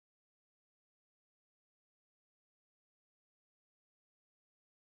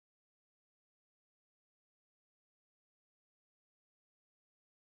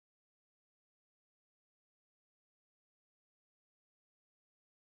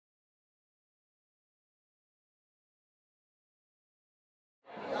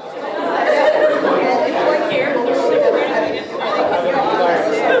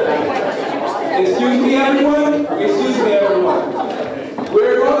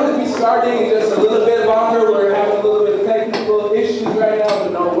starting in just a little bit longer. We're having a little bit of technical issues right now,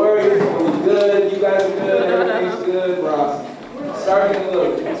 but no worries. We're good. You guys are good. Everything's good. We're awesome. Starting in a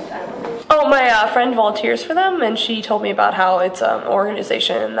little bit. Oh, my friend volunteers for them, and she told me about how it's an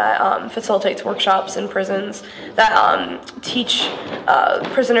organization that facilitates workshops in prisons that teach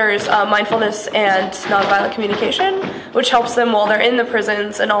prisoners mindfulness and nonviolent communication, which helps them while they're in the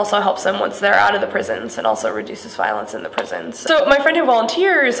prisons and also helps them once they're out of the prisons and also reduces violence in the prisons. So my friend who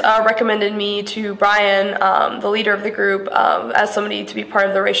volunteers recommended me to Brian, the leader of the group, as somebody to be part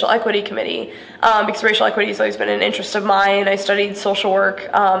of the Racial Equity Committee, because racial equity has always been an interest of mine. I studied social work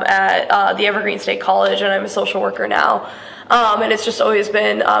at the Evergreen State College, and I'm a social worker now. And it's just always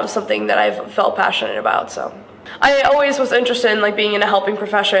been something that I've felt passionate about. So I always was interested in being in a helping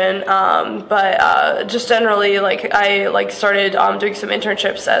profession, but just generally I started doing some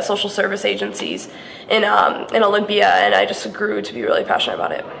internships at social service agencies in Olympia, and I just grew to be really passionate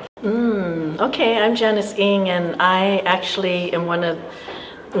about it. Okay, I'm Jan2016, and I actually am one of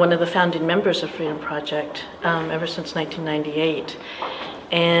the founding members of Freedom Project ever since 1998.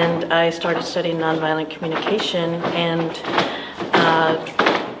 And I started studying nonviolent communication, and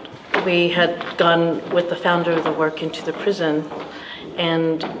we had gone with the founder of the work into the prison,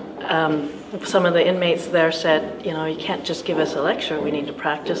 and some of the inmates there said, you know, you can't just give us a lecture, we need to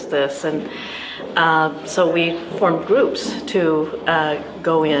practice this. And so we formed groups to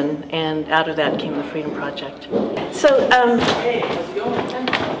go in, and out of that came the Freedom Project. So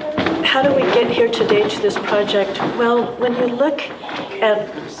how do we get here today to this project? Well, when you look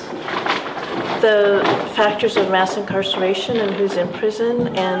at the factors of mass incarceration and who's in prison,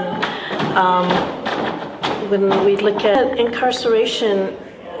 and when we look at incarceration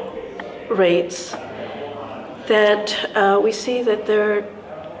rates, that we see that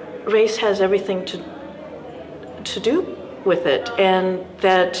race has everything to do with it, and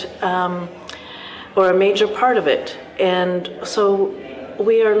that, or a major part of it. And so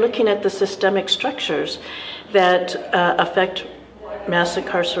we are looking at the systemic structures that affect mass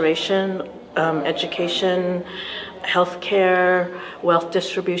incarceration, education, healthcare, wealth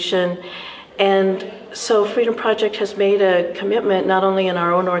distribution. And so Freedom Project has made a commitment, not only in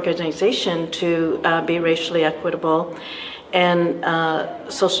our own organization, to be racially equitable and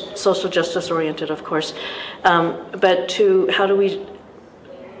social justice oriented, of course, but to how do we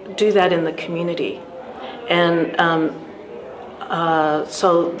do that in the community. And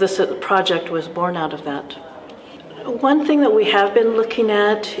so this project was born out of that. One thing that we have been looking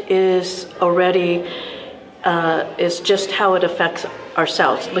at is just how it affects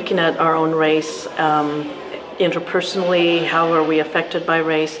ourselves, looking at our own race, interpersonally, how are we affected by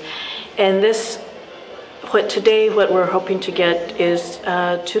race. And what we're hoping to get is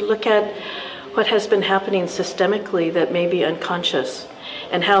to look at what has been happening systemically that may be unconscious,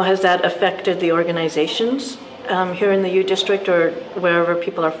 and how has that affected the organizations here in the U District or wherever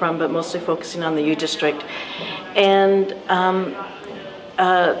people are from, but mostly focusing on the U District. And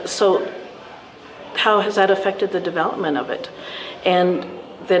so how has that affected the development of it? And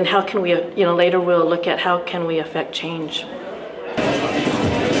then how can we, later we'll look at how can we affect change.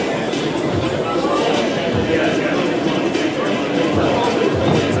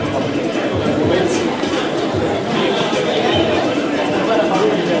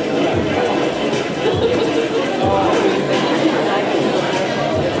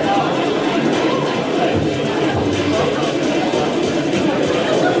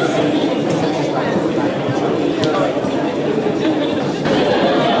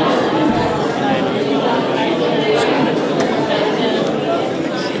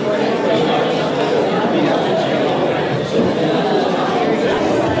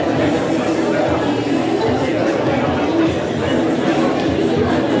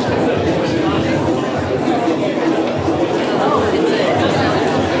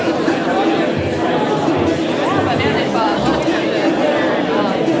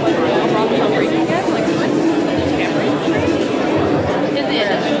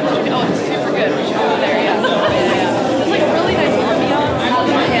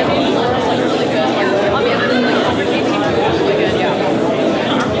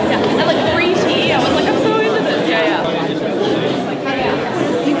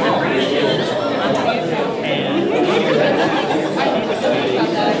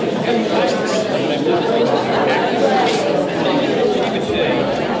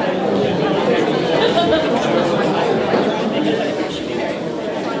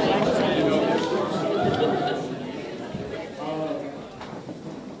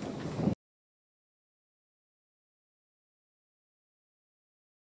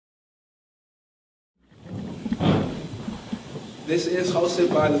 is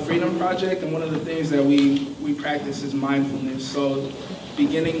hosted by the Freedom Project, and one of the things that we practice is mindfulness. So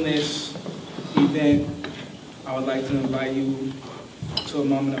beginning this event, I would like to invite you to a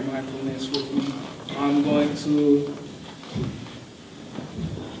moment of mindfulness with me. I'm going to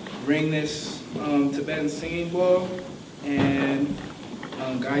ring this Tibetan singing bowl and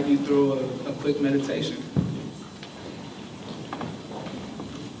guide you through a quick meditation.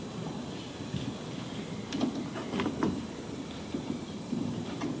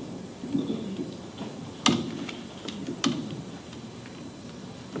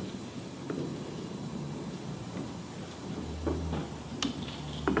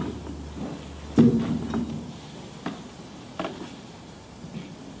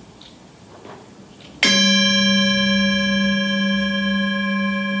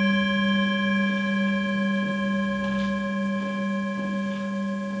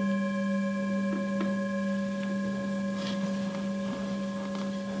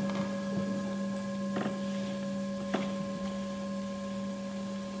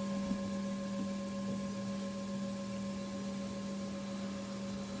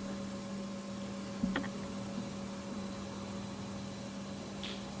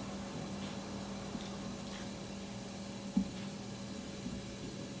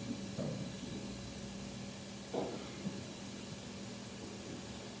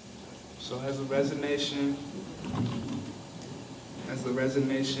 So as the resonation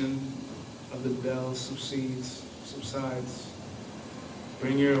of the bell subsides,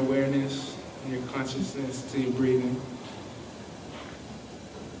 bring your awareness and your consciousness to your breathing.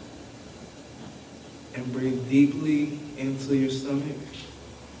 And breathe deeply into your stomach,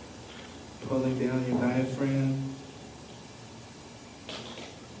 pulling down your diaphragm,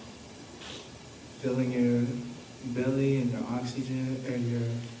 filling your belly and your oxygen, and your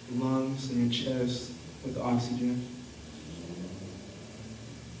lungs and your chest with oxygen.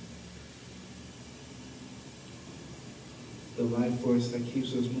 The life force that keeps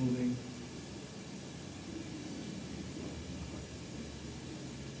us moving.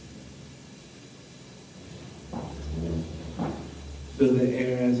 Feel the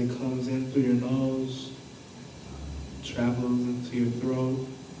air as it comes in through your nose, travels into your throat,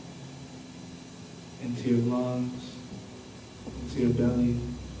 into your lungs, into your belly.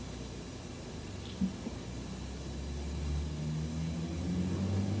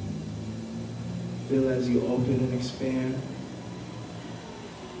 Feel as you open and expand.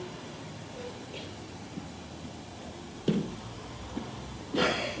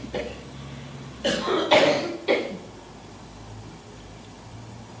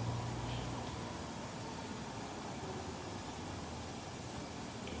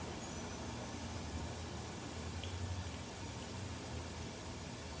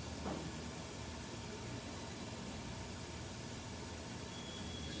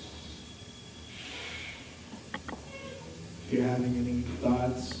 If you're having any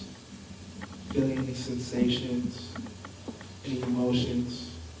thoughts, feeling any sensations, any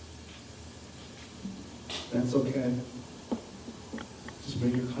emotions, that's okay. Just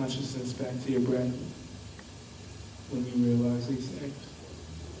bring your consciousness back to your breath when you realize these things.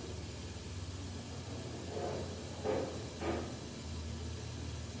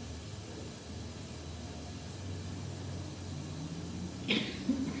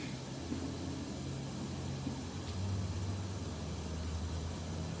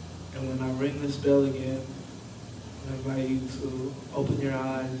 And when I ring this bell again, I invite you to open your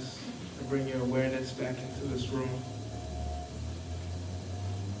eyes and bring your awareness back into this room.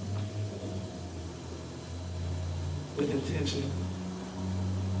 With intention.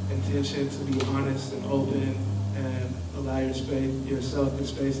 Intention to be honest and open and allow yourself the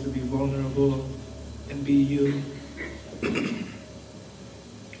space to be vulnerable and be you.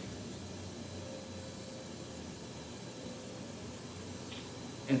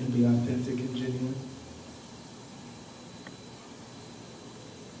 And to be authentic and genuine.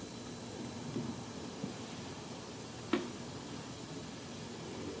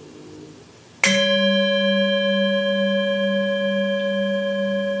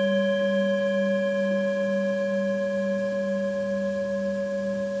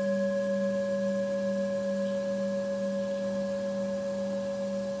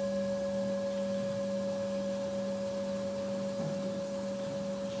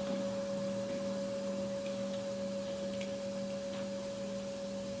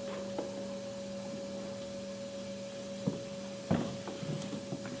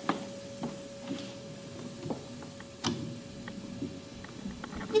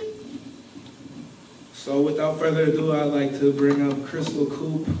 So without further ado, I'd like to bring up Crystal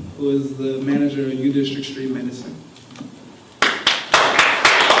Coop, who is the manager of U District Street Medicine.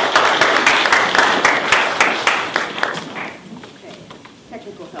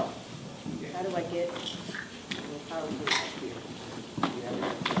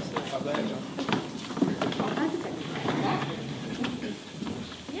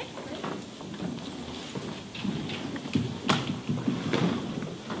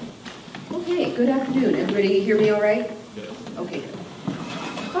 Okay, good afternoon. Everybody hear me all right? Okay.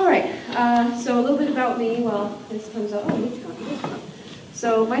 All right, so a little bit about me while this comes up. Oh, it's not.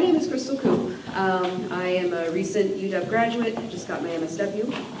 So my name is Crystal Coop. I am a recent UW graduate, just got my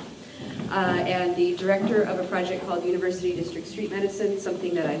MSW, and the director of a project called University District Street Medicine,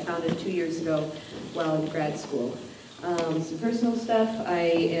 something that I founded 2 years ago while in grad school. Some personal stuff. I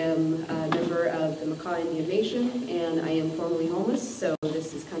am a member of the Makah Indian Nation, and I am formerly homeless, so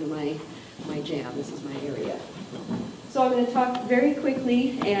this is kind of my jam. This is my area. So I'm going to talk very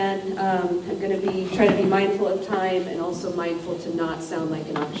quickly, and I'm going to try to be mindful of time and also mindful to not sound like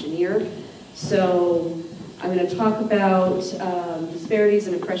an auctioneer. So I'm going to talk about disparities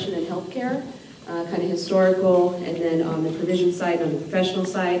and oppression in healthcare, kind of historical, and then on the provision side, on the professional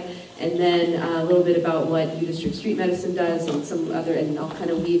side, and then a little bit about what U District Street Medicine does and some other, and I'll kind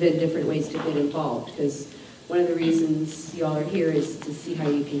of weave in different ways to get involved, because one of the reasons y'all are here is to see how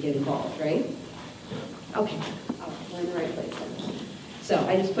you can get involved, right? Okay, we're in the right place then. So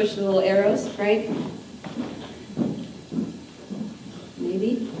I just push the little arrows, right?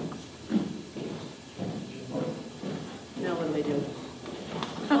 Maybe? Now what do I do?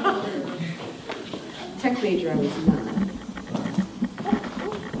 Tech major I was not.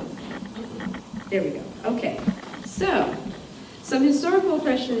 There we go. Okay. So, some historical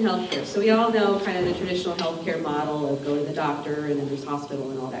oppression in healthcare. So we all know kind of the traditional healthcare model of go to the doctor and then there's hospital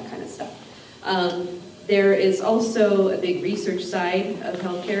and all that kind of stuff. There is also a big research side of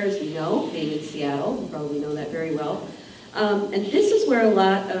healthcare, as we know, being in Seattle. You probably know that very well. And this is where a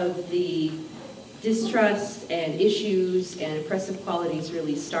lot of the distrust and issues and oppressive qualities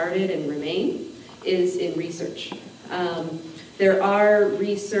really started and remain, is in research. There are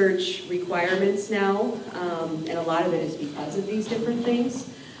research requirements now, and a lot of it is because of these different things,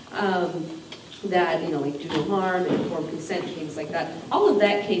 that, like do no harm and informed consent and things like that. All of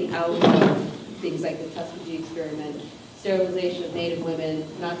that came out of things like the Tuskegee experiment, sterilization of Native women,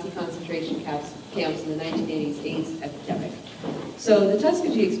 Nazi concentration camps in the 1980s AIDS epidemic. So the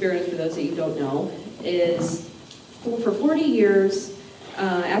Tuskegee experiment, for those that you don't know, is for 40 years,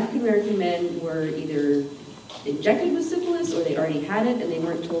 African American men were either injected with syphilis or they already had it and they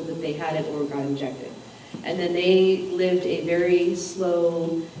weren't told that they had it or got injected. And then they lived a very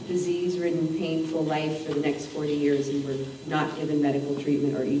slow, disease-ridden, painful life for the next 40 years and were not given medical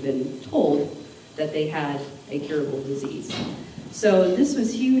treatment or even told that they had a curable disease. So this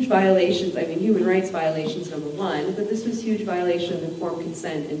was huge violations, I mean human rights violations, number one, but this was huge violation of informed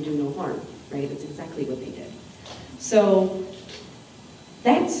consent and do no harm, right? That's exactly what they did. So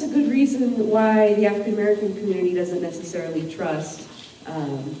that's a good reason why the African American community doesn't necessarily trust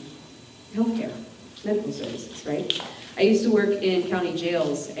healthcare, medical services, right? I used to work in county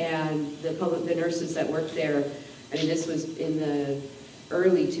jails, and the nurses that worked there, I mean, this was in the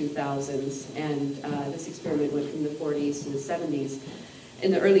early 2000s, and this experiment went from the 40s to the 70s. In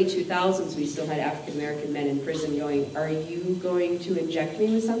the early 2000s, we still had African American men in prison going, "Are you going to inject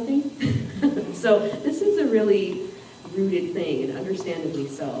me with something?" So this is a really rooted thing, and understandably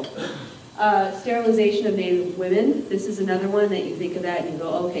so. Sterilization of Native women. This is another one that you think of that and you go,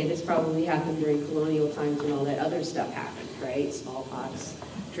 okay, this probably happened during colonial times when all that other stuff happened, right? Smallpox,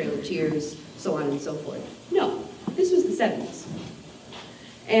 Trail of Tears, so on and so forth. No, this was the 70s.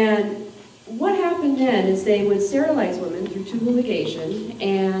 And what happened then is they would sterilize women through tubal ligation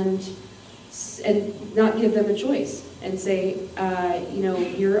and not give them a choice and say,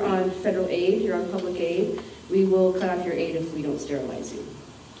 you're on federal aid, you're on public aid, we will cut off your aid if we don't sterilize you.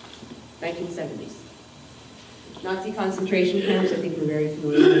 1970s. Nazi concentration camps, I think we're very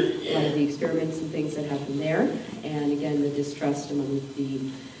familiar with a lot of the experiments and things that happened there. And again, the distrust among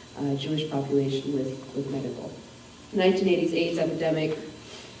the Jewish population with medical. 1980s AIDS epidemic,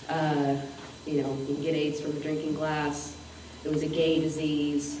 you can get AIDS from a drinking glass. It was a gay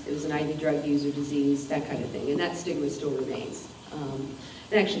disease. It was an IV drug user disease, that kind of thing. And that stigma still remains. And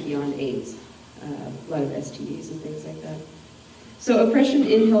actually beyond AIDS. A lot of STDs and things like that. So oppression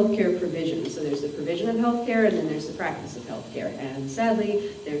in healthcare provision. So there's the provision of healthcare and then there's the practice of healthcare. And sadly,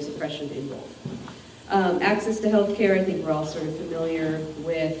 there's oppression in both. Access to healthcare, I think we're all sort of familiar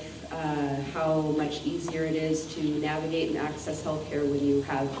with how much easier it is to navigate and access healthcare when you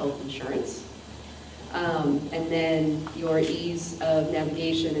have health insurance. And then your ease of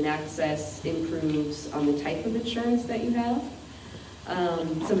navigation and access improves on the type of insurance that you have.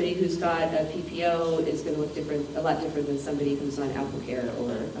 Somebody who's got a PPO is going to look a lot different than somebody who's on AppleCare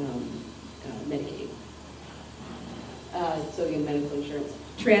or Medicaid. So again, medical insurance.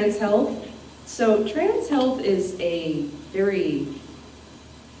 Trans health. So trans health is a very,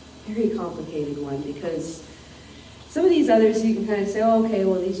 very complicated one because Some of these others you can kind of say, oh, okay,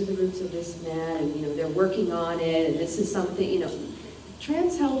 well, these are the roots of this and that, and you know, they're working on it, and this is something, you know,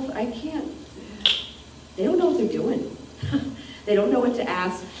 trans health, they don't know what they're doing. They don't know what to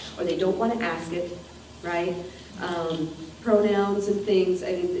ask, or they don't want to ask it, right? Pronouns and things,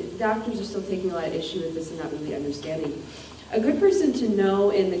 I mean, doctors are still taking a lot of issue with this and not really understanding. A good person to know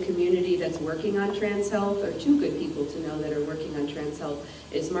in the community that's working on trans health, or two good people to know that are working on trans health,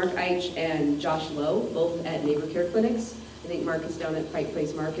 is Mark Eich and Josh Lowe, both at Neighbor Care Clinics. I think Mark is down at Pike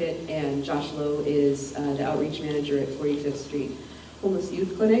Place Market, and Josh Lowe is the outreach manager at 45th Street Homeless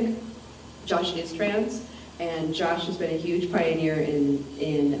Youth Clinic. Josh is trans, and Josh has been a huge pioneer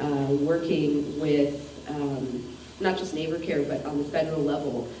in working with not just Neighbor Care, but on the federal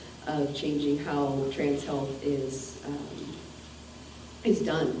level of changing how trans health is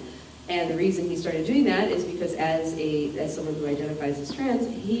done. And the reason he started doing that is because as someone who identifies as trans,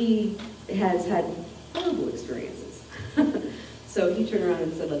 he has had horrible experiences. So he turned around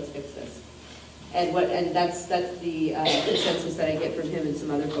and said, let's fix this. And that's the consensus that I get from him and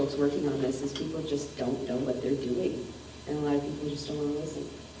some other folks working on this, is people just don't know what they're doing. And a lot of people just don't want to listen.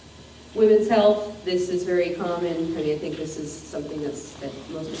 Women's health, this is very common. I mean, I think this is something that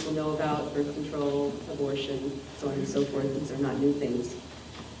most people know about: birth control, abortion, so on and so forth. These are not new things.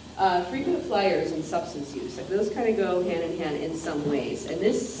 Frequent flyers and substance use, like those kind of go hand in hand in some ways. And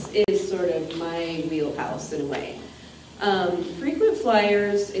this is sort of my wheelhouse in a way. Frequent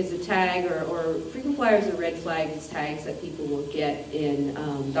flyers is a tag, or frequent flyers are red flags, tags that people will get in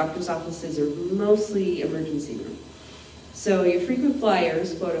doctor's offices or mostly emergency room. So your frequent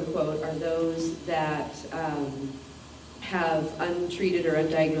flyers, quote unquote, are those that have untreated or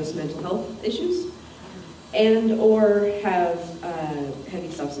undiagnosed mental health issues, and or have heavy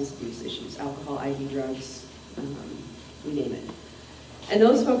substance abuse issues, alcohol, IV drugs, you name it. And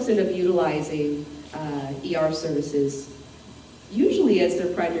those folks end up utilizing ER services, usually as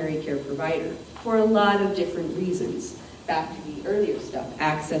their primary care provider, for a lot of different reasons. Back to the earlier stuff: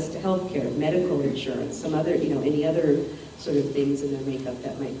 access to health care, medical insurance, some other, you know, any other sort of things in their makeup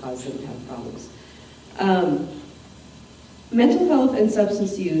that might cause them to have problems. Mental health and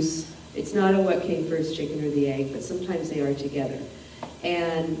substance use, it's not a what came first, chicken or the egg, but sometimes they are together.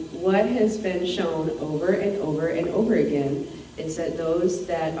 And what has been shown over and over and over again is that those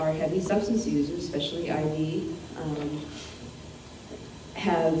that are heavy substance users, especially IV,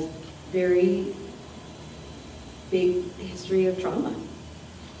 have very big history of trauma.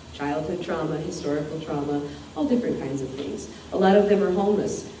 Childhood trauma, historical trauma, all different kinds of things. A lot of them are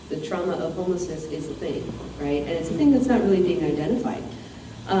homeless. The trauma of homelessness is a thing, right? And it's a thing that's not really being identified.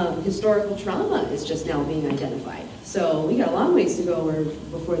 Historical trauma is just now being identified. So we got a long ways to go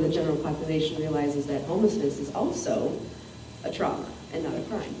before the general population realizes that homelessness is also a trauma and not a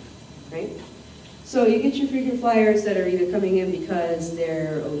crime, right? So you get your frequent flyers that are either coming in because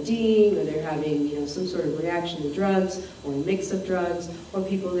they're ODing, or they're having, you know, some sort of reaction to drugs, or a mix of drugs, or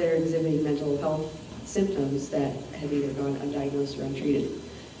people that are exhibiting mental health symptoms that have either gone undiagnosed or untreated.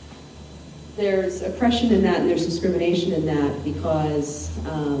 There's oppression in that, and there's discrimination in that, because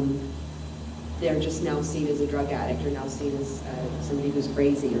they're just now seen as a drug addict, or now seen as somebody who's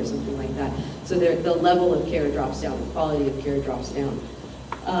crazy or something like that. So the level of care drops down, the quality of care drops down.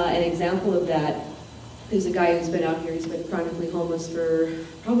 An example of that is a guy who's been out here. He's been chronically homeless for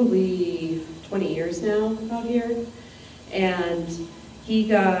probably 20 years now out here. And he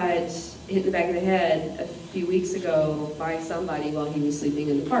got hit in the back of the head a few weeks ago by somebody while he was sleeping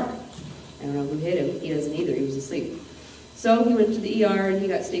in the park. I don't know who hit him. He doesn't either. He was asleep. So he went to the ER and he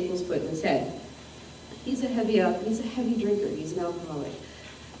got staples put in his head. He's a heavy drinker. He's an alcoholic.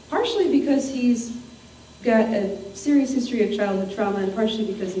 Partially because he's got a serious history of childhood trauma, and partially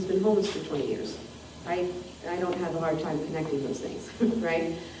because he's been homeless for 20 years. I don't have a hard time connecting those things,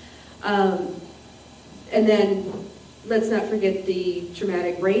 right? And then let's not forget the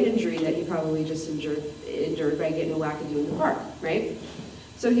traumatic brain injury that he probably just endured by getting a wackadoo in the park, right?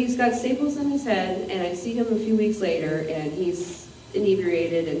 So he's got staples in his head, and I see him a few weeks later, and he's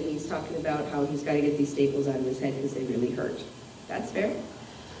inebriated, and he's talking about how he's got to get these staples out of his head because they really hurt. That's fair.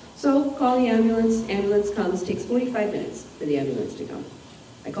 So call the ambulance. Ambulance comes. Takes 45 minutes for the ambulance to come.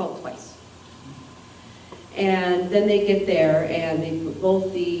 I called twice. And then they get there, and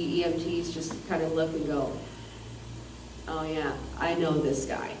both the EMTs just kind of look and go, oh yeah, I know this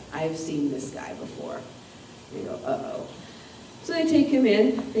guy. I've seen this guy before. And they go, uh-oh. So they take him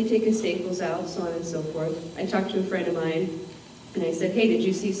in, they take his staples out, so on and so forth. I talked to a friend of mine, and I said, hey, did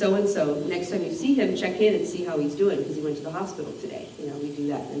you see so-and-so? Next time you see him, check in and see how he's doing, because he went to the hospital today. You know, we do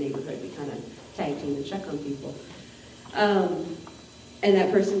that in the neighborhood. We kind of tag team and check on people. And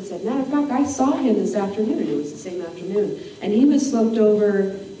that person said, matter of fact, I saw him this afternoon. It was the same afternoon. And he was slumped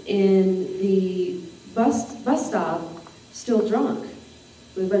over in the bus stop, still drunk,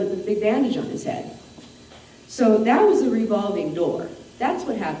 with a big bandage on his head. So that was a revolving door. That's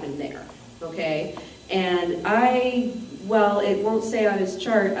what happened there, okay? And well, it won't say on his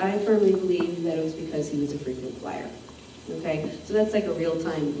chart, I firmly believe that it was because he was a frequent flyer, okay? So that's like a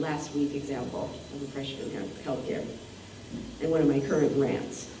real-time last week example of oppression in healthcare, and one of my current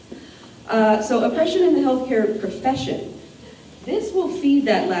rants. So oppression in the healthcare profession. This will feed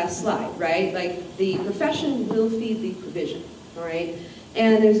that last slide, right? Like the profession will feed the provision, all right?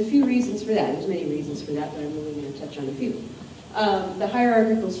 And there's a few reasons for that. There's many reasons for that, but I'm only going to touch on a few. The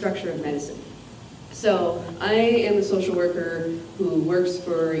hierarchical structure of medicine. So I am a social worker who works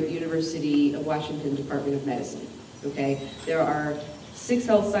for University of Washington Department of Medicine, okay? There are 6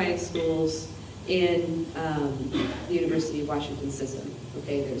 health science schools in the University of Washington system,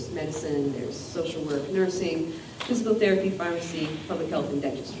 okay? There's medicine, there's social work, nursing, physical therapy, pharmacy, public health, and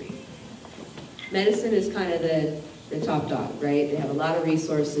dentistry. Medicine is kind of the top dog, right? They have a lot of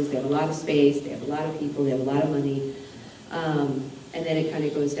resources, they have a lot of space, they have a lot of people, they have a lot of money, and then it kind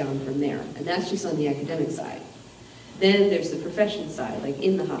of goes down from there. And that's just on the academic side. Then there's the profession side, like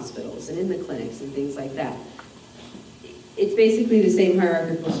in the hospitals and in the clinics and things like that. It's basically the same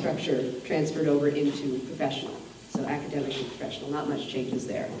hierarchical structure transferred over into professional. So academic and professional, not much changes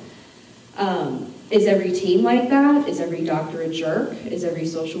there. Is every team like that? Is every doctor a jerk? Is every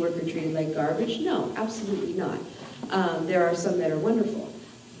social worker treated like garbage? No, absolutely not. There are some that are wonderful,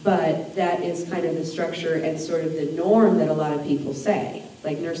 but that is kind of the structure and sort of the norm that a lot of people say.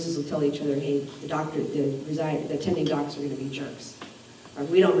 Like nurses will tell each other, hey, the attending docs are going to be jerks. Or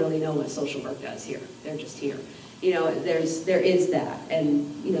we don't really know what social work does here. They're just here. You know, there is that,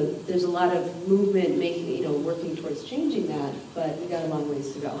 and you know, there's a lot of movement working towards changing that, but we got a long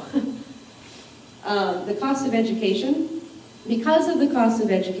ways to go. The cost of education. Because of the cost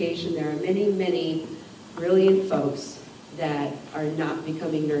of education, there are many, many brilliant folks that are not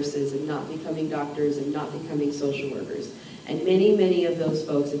becoming nurses and not becoming doctors and not becoming social workers. And many, many of those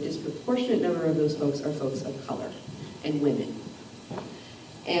folks, a disproportionate number of those folks are folks of color and women.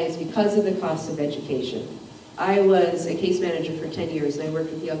 And it's because of the cost of education. I was a case manager for 10 years and I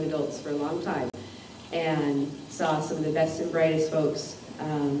worked with young adults for a long time and saw some of the best and brightest folks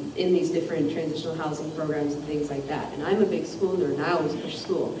in these different transitional housing programs and things like that. And I'm a big school nerd and I always push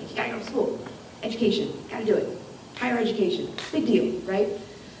school. You gotta go to school. Education, gotta do it. Higher education, big deal, right?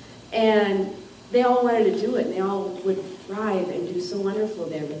 And they all wanted to do it and they all would thrive and do so wonderful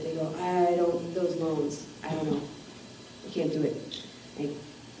there, but they go, those loans, I don't know, I can't do it. Like,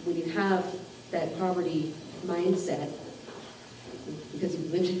 when you have that poverty mindset, because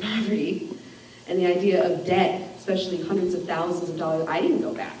you've lived in poverty, and the idea of debt, especially hundreds of thousands of dollars, I didn't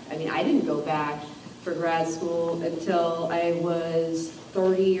go back. I mean, I didn't go back for grad school until I was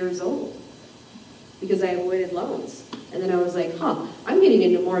 30 years old, because I avoided loans. And then I was like, I'm getting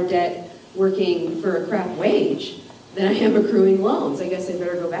into more debt working for a crap wage than I am accruing loans. I guess I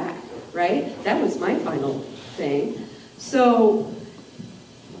better go back, right? That was my final thing. So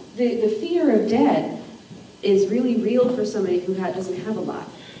the fear of debt is really real for somebody who doesn't have a lot,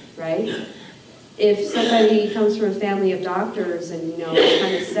 right? If somebody comes from a family of doctors and it's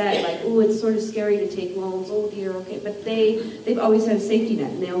kind of set, like, oh, it's sort of scary to take loans, oh dear, okay, but they've always had a safety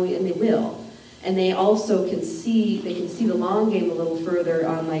net, and they will. And they also can see the long game a little further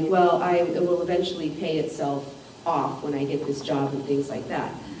on, like, well, it will eventually pay itself off when I get this job and things like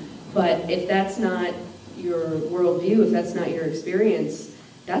that. But if that's not your worldview, if that's not your experience,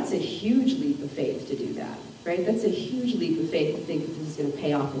 that's a huge leap of faith to do that, right? That's a huge leap of faith to think that this is going to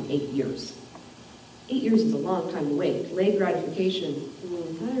pay off in 8 years. 8 years is a long time to wait. Delayed gratification,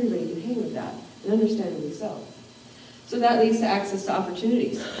 not everybody can hang with that, and understandably so. So that leads to access to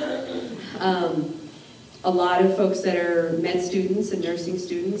opportunities. A lot of folks that are med students and nursing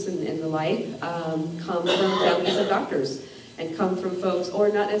students and the like come from families of doctors, and come from folks, or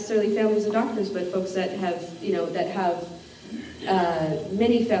not necessarily families of doctors, but folks that have,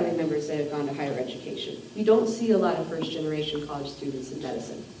 many family members that have gone to higher education. You don't see a lot of first-generation college students in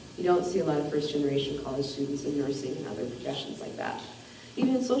medicine. You don't see a lot of first-generation college students in nursing and other professions like that.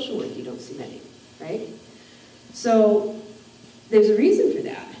 Even in social work, you don't see many, right? So there's a reason for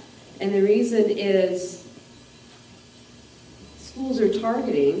that. And the reason is schools are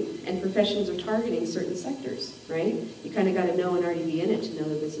targeting and professions are targeting certain sectors, right? You kind of got to know and already be in it to know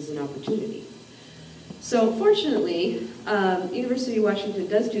that this is an opportunity. So fortunately, University of Washington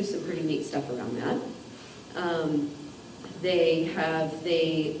does do some pretty neat stuff around that. They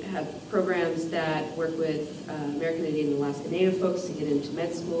have programs that work with American Indian and Alaska Native folks to get into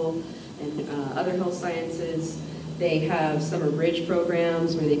med school and other health sciences. They have summer bridge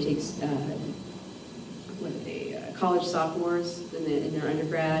programs where they take college sophomores in their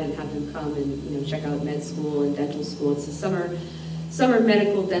undergrad and have them come and check out med school and dental school. It's a summer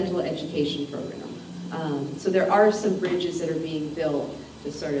medical dental education program. So there are some bridges that are being built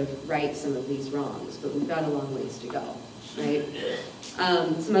to sort of right some of these wrongs, but we've got a long ways to go, right?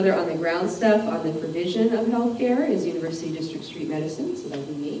 Some other on the ground stuff on the provision of healthcare is University District Street Medicine, so that'll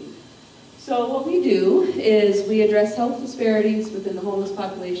be me. So what we do is we address health disparities within the homeless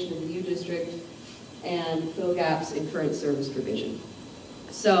population in the U District and fill gaps in current service provision.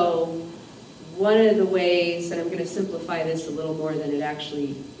 So one of the ways, and I'm going to simplify this a little more than it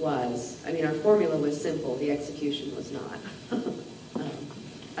actually was, I mean, our formula was simple, the execution was not.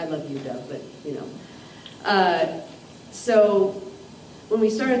 I love you, Doug, but so when we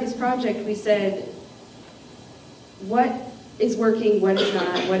started this project, we said, what is working, what is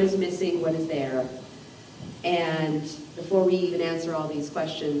not, what is missing, what is there? And before we even answer all these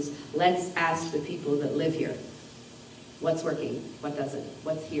questions, let's ask the people that live here. What's working, what doesn't,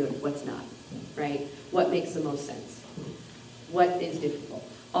 what's here, what's not, right? What makes the most sense? What is difficult?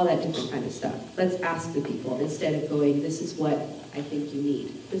 All that different kind of stuff. Let's ask the people instead of going, this is what I think you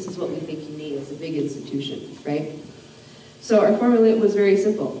need. This is what we think you need as a big institution, right? So our formula was very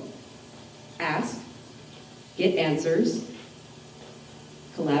simple. Ask, get answers,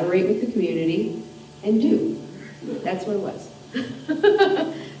 collaborate with the community, and do. That's what it was.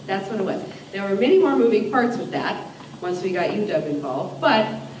 That's what it was. There were many more moving parts with that once we got UW involved,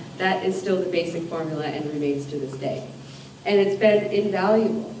 but that is still the basic formula and remains to this day. And it's been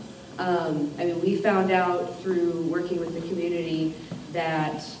invaluable. I mean, we found out through working with the community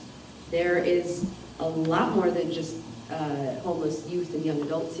that there is a lot more than just homeless youth and young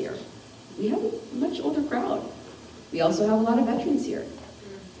adults here. We have a much older crowd. We also have a lot of veterans here.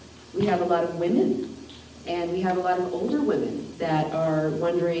 We have a lot of women, and we have a lot of older women that are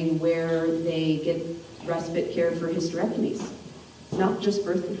wondering where they get respite care for hysterectomies. It's not just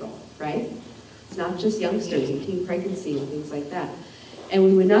birth control, right? It's not just youngsters and teen pregnancy and things like that. And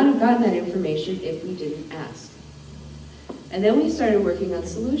we would not have gotten that information if we didn't ask. And then we started working on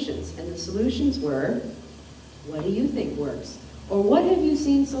solutions, and the solutions were, what do you think works? Or what have you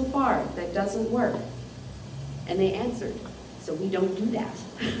seen so far that doesn't work? And they answered. So we don't do that,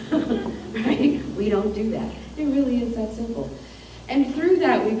 right? We don't do that. It really is that simple. And through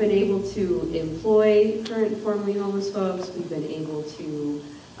that, we've been able to employ current and formerly homeless folks. We've been able to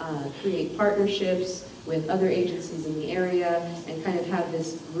create partnerships with other agencies in the area and kind of have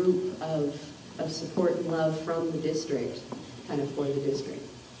this group of support and love from the district, kind of for the district.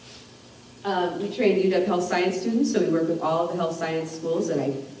 We train UW health science students, so we work with all of the health science schools that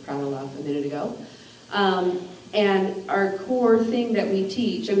I prattled off a minute ago. And our core thing that we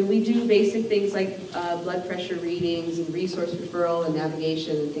teach, I mean, we do basic things like blood pressure readings and resource referral and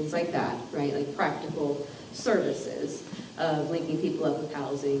navigation and things like that, right? Like practical services of linking people up with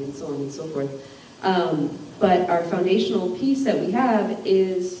housing and so on and so forth. But our foundational piece that we have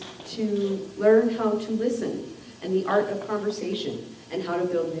is to learn how to listen and the art of conversation and how to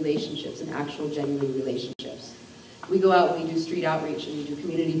build relationships and actual genuine relationships. We go out and we do street outreach and we do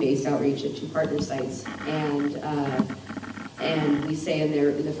community-based outreach at 2 partner sites, and we say in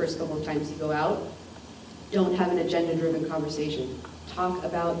the first couple of times you go out, don't have an agenda-driven conversation. Talk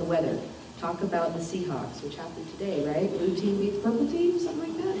about the weather. Talk about the Seahawks, which happened today, right? Blue team beats purple team,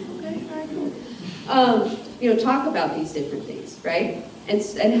 something like that. Okay, all right, cool. Talk about these different things, right? And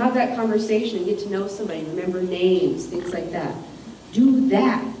have that conversation and get to know somebody. Remember names, things like that. Do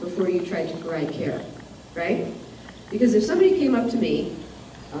that before you try to provide care, right? Because if somebody came up to me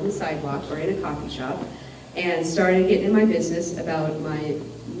on the sidewalk or in a coffee shop and started getting in my business about my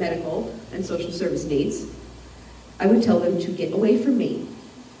medical and social service needs, I would tell them to get away from me.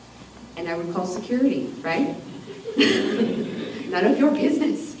 And I would call security, right? None of your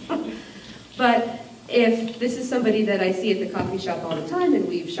business. But if this is somebody that I see at the coffee shop all the time and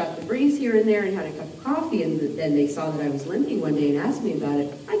we've shot the breeze here and there and had a cup of coffee and then they saw that I was limping one day and asked me about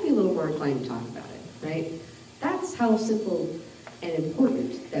it, I'd be a little more inclined to talk about it, right? That's how simple and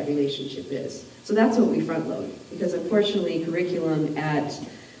important that relationship is. So that's what we front load, because unfortunately curriculum at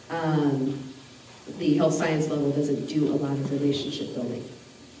the health science level doesn't do a lot of relationship building.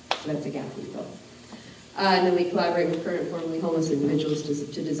 So that's a gap we fill. And then we collaborate with current and formerly homeless individuals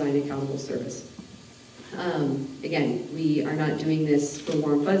to design accountable service. Again, we are not doing this for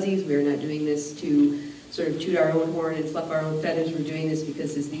warm fuzzies. We are not doing this to sort of toot our own horn and fluff our own feathers. We're doing this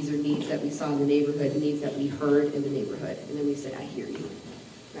because these are needs that we saw in the neighborhood, needs that we heard in the neighborhood. And then we said, I hear you,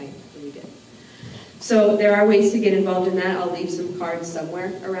 right? And we did. So there are ways to get involved in that. I'll leave some cards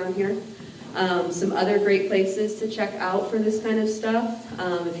somewhere around here. Some other great places to check out for this kind of stuff.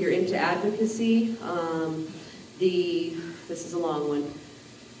 If you're into advocacy, this is a long one.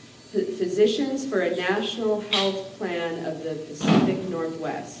 Physicians for a National Health Plan of the Pacific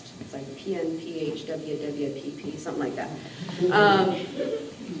Northwest. It's like PNPHWWPP, something like that.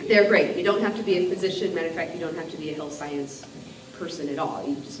 They're great. You don't have to be a physician. Matter of fact, you don't have to be a health science person at all.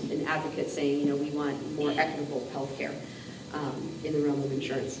 You're just an advocate saying, you know, we want more equitable health care in the realm of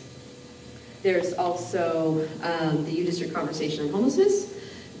insurance. There's also the U District Conversation on Homelessness.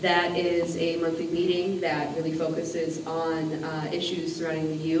 That is a monthly meeting that really focuses on issues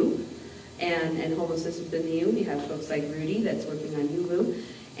surrounding the U and homelessness within the U. We have folks like Rudy that's working on ULU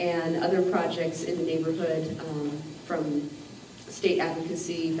and other projects in the neighborhood from state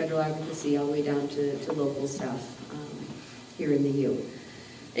advocacy, federal advocacy, all the way down to local stuff here in the U.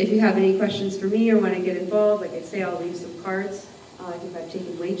 If you have any questions for me or want to get involved, like I say, I'll leave some cards. I think I've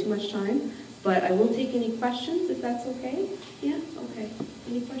taken way too much time, but I will take any questions if that's okay. Yeah? Okay.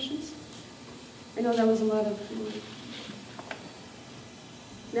 Any questions? I know that was a lot of...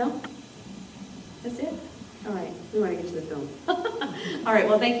 No? That's it? All right. We want to get to the film. All right.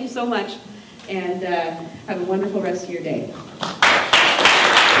 Well, thank you so much, and have a wonderful rest of your day.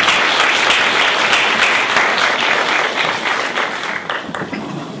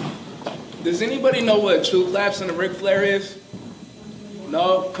 Does anybody know what two claps and a Ric Flair is?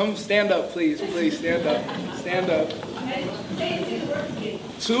 No? Come stand up, please. Please stand up. Stand up.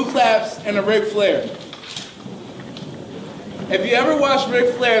 Two claps and a Ric Flair. If you ever watched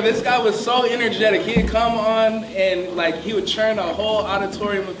Ric Flair, this guy was so energetic. He'd come on and like he would churn a whole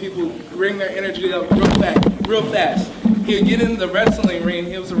auditorium of people, bring their energy up real fast. He would get in the wrestling ring.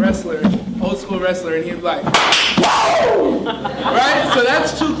 He was a wrestler, old school wrestler, and he'd be like, whoa! Right? So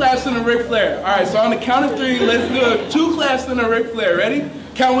that's two claps and a Ric Flair. All right, so on the count of three, let's do it. Two claps and a Ric Flair. Ready?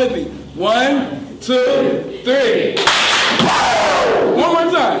 Count with me. 1, 2, 3. One more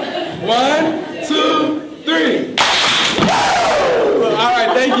time. 1, 2, 3. All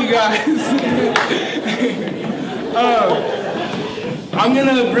right, thank you guys. I'm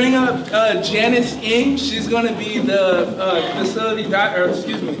gonna bring up Janice Ng. She's gonna be the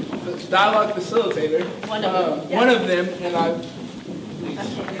dialogue facilitator. One of them, and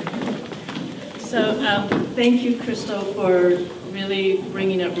So thank you, Crystal, for really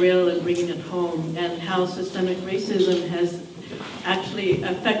bringing it real and bringing it home, and how systemic racism has actually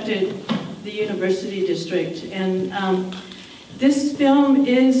affected the university district. And this film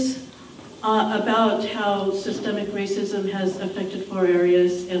is about how systemic racism has affected 4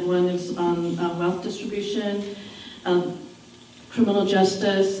 areas, and one is on wealth distribution, criminal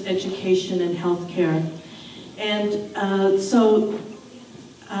justice, education, and healthcare. And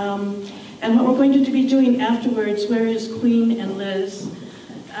and what we're going to be doing afterwards, where is Queen and Liz?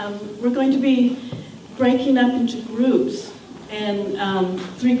 We're going to be breaking up into groups, and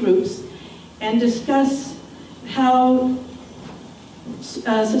 3 groups, and discuss how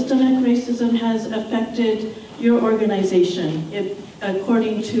systemic racism has affected your organization,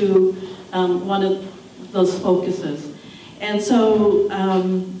 according to one of those focuses. And so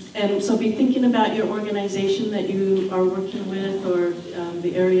be thinking about your organization that you are working with, or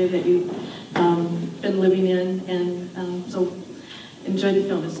the area that you've been living in, and so enjoy the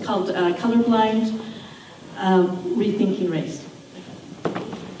film. It's called Colorblind, Rethinking Race.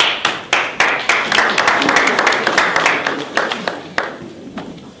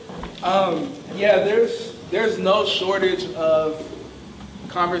 Yeah, there's no shortage of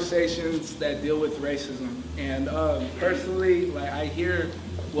conversations that deal with racism, and personally, like I hear,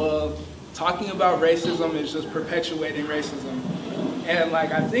 well, talking about racism is just perpetuating racism, and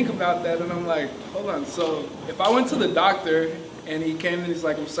like I think about that, and I'm like, hold on. So if I went to the doctor and he came and he's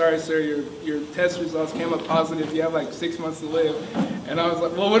like, I'm sorry, sir, your test results came up positive. You have like 6 months to live, and I was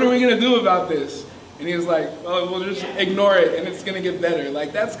like, well, what are we gonna do about this? And he was like, well, we'll just ignore it and it's gonna get better.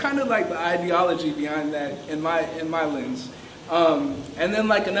 Like that's kind of like the ideology behind that in my lens. And then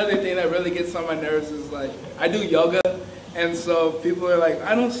like another thing that really gets on my nerves is like, I do yoga, and so people are like,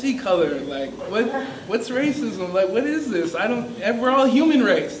 I don't see color. Like, what's racism? Like, what is this? We're all human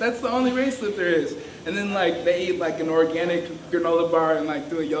race. That's the only race that there is. And then like they eat like an organic granola bar and like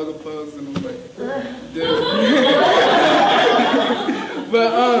do a yoga pose, and I'm like, dude.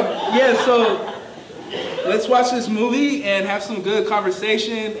 But yeah, so let's watch this movie and have some good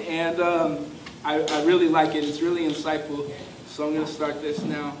conversation, and I really like it. It's really insightful. So I'm gonna start this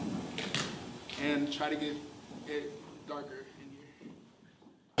now. and try to get it darker in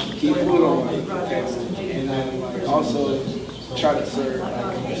here. Keep food on my test, and then like also try to serve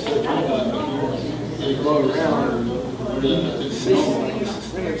go around the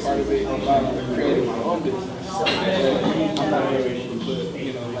systemic part of it about creating my own business. I'm not ready to put,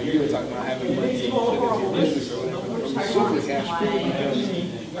 like you were talking about having money to put into your business or whatever. I'm super cash poor because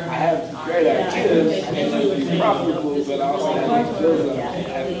I have great ideas and they be profitable, but I also have these bills that I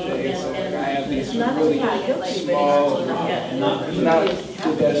have to pay. So like, I have these really small, not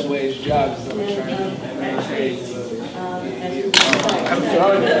the best wage jobs that I'm trying to maintain.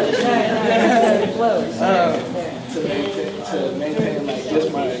 To maintain like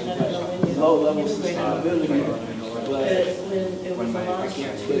just my low level sustainability, but I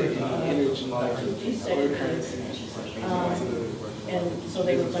can't put any energy like or currency and so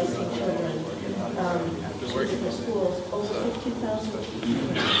they were busing children to the schools. Over 50,000.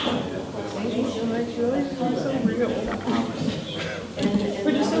 Thank you so much, Joyce.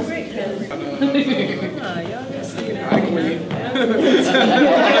 We're just so great. I agree.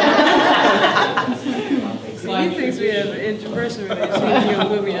 He thinks we have an interpersonal relationship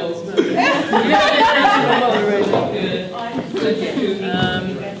when we have this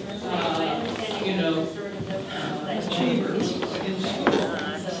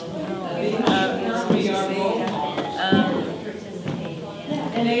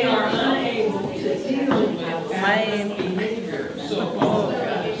and they are unable to deal with my behavior. So,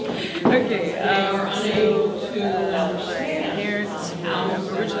 okay, my parents, I'm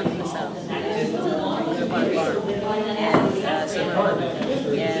originally from the South. I grew up on a farm. And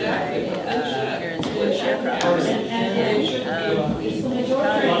my parents were sharecroppers. And we moved to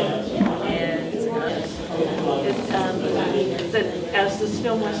That as this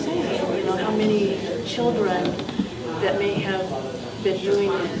film was saying, how many children that may have been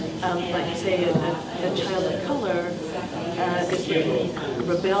doing, like say, a child of color is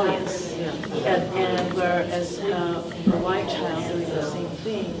rebellious, and whereas a white child doing the same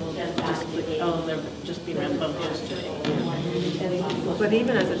thing, they're just being rambunctious today. But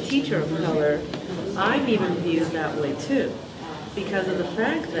even as a teacher of color, I'm even viewed that way too, because of the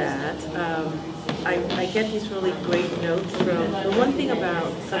fact that I get these really great notes from, the one thing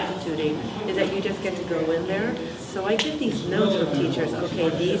about substituting is that you just get to go in there. So I get these notes from teachers, okay,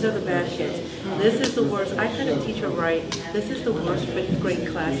 these are the bad kids. This is the worst. I had a teacher write, this is the worst 5th grade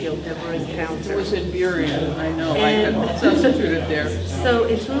class you'll ever encounter. it was in Burien, I know, I had substituted there. So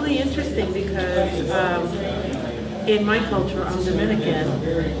it's really interesting because in my culture, I'm Dominican.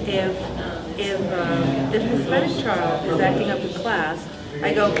 If a Hispanic child is acting up in class,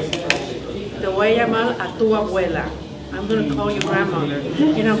 I go, te voy a llamar a tu abuela. I'm going to call your grandmother.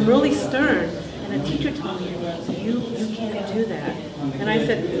 And I'm really stern. And the teacher told me, you can't do that. And I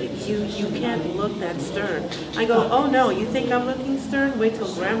said, you can't look that stern. I go, oh no, you think I'm looking stern? Wait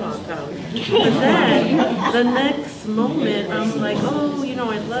till grandma comes. But then, the next moment, I'm like, oh,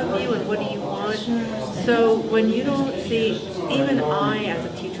 I love you, and what do you want? So when you don't see, even I, as a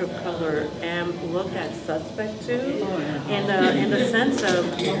teacher of color, am looked at suspect too, in the sense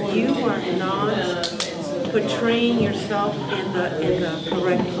of you are not portraying yourself in the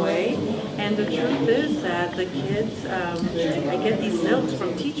correct way. And the truth is that the kids, I get these notes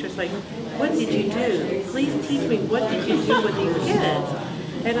from teachers like, what did you do? Please teach me, what did you do with these kids?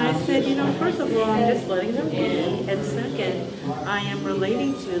 And I said, first of all, I'm just letting them be. And second, I am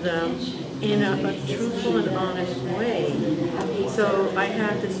relating to them in a truthful and honest way. So I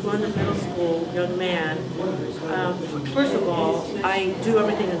have this one middle school young man. First of all, I do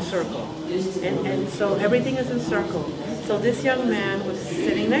everything in circle. And so everything is in circle. So this young man was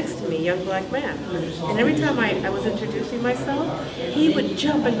sitting next to me, young black man. And every time I was introducing myself, he would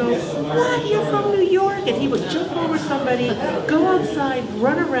jump and go, what, you're from New York? And he would jump over somebody, go outside,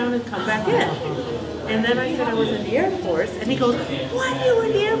 run around and come back in. And then I said I was in the Air Force, and he goes, what, you were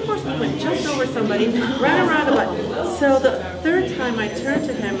in the Air Force? And I went, jumped over somebody, ran around about. So the third time I turned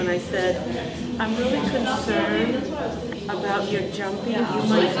to him and I said, I'm really concerned about your jumping. You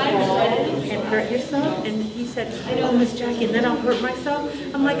might fall and hurt yourself. And he said, oh, Miss Jackie, and then I'll hurt myself.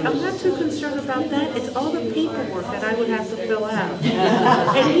 I'm like, I'm not too concerned about that. It's all the paperwork that I would have to fill out.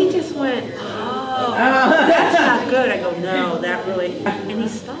 And he just went, oh, that's not good. I go, no, that really, and he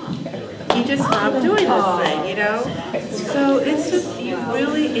stopped. He just stopped doing this thing, So it's just, you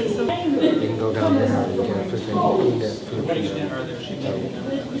really, it's a... You can go down there and get a food bank.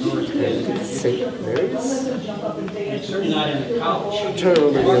 St. Mary's? I'm trying to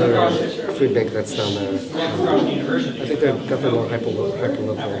remember the other food bank that's down there. I think they're definitely more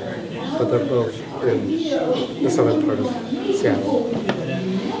hyper-local, but they're both in the southern part of Seattle.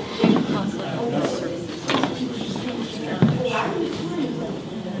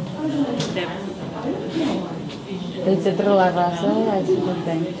 El Centro La Raza has a food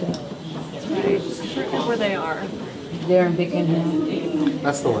bank too. Right. I forget where they are. They're in Beacon Hill.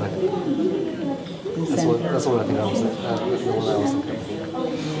 That's the one I think. That's the one I think I was the one I was thinking of.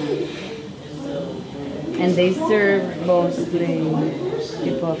 And they serve mostly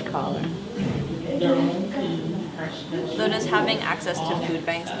people of color. So does having access to food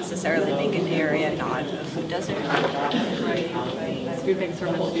banks necessarily make an area not a food desert? Right. Food banks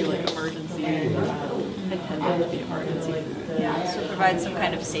are meant to be like emergency, intended to be emergency food. Yeah, so it provides some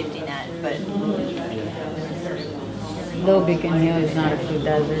kind of safety net, but Though Beacon Hill is not a food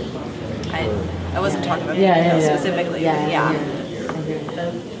desert. I wasn't talking about Yeah, Beacon Hill yeah, yeah. specifically. Yeah, Yeah.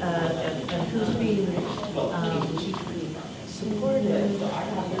 Who's being supportive,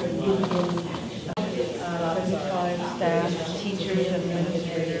 staff, teachers,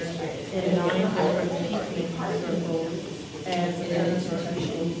 administrators in 9 different teaching circles and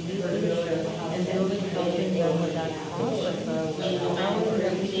leadership, and really helping them with that process of how we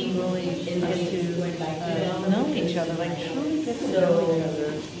really get to know each other, like truly get to know each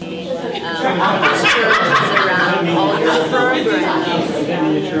other. Around all your programs,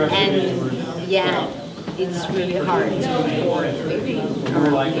 and yeah, it's really hard to afford living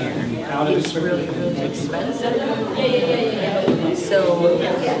around here. It's really, really expensive. So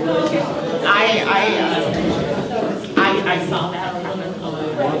I saw that coming.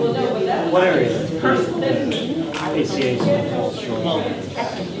 What area?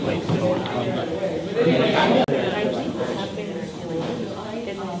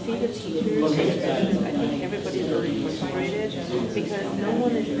 See the teachers, I think everybody's very frustrated because no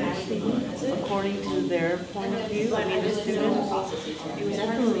one is acting according to their point of view. I mean, the students, you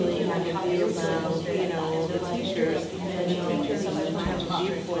definitely have to be around, the teachers, and the teachers have a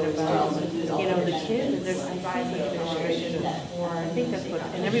viewpoint about, the kids, and there's some administration. I think that's what,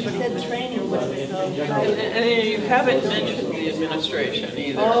 and everybody's training with And you haven't mentioned the administration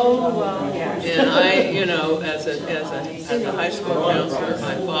either. Oh, well, yeah. And I, as a high school counselor,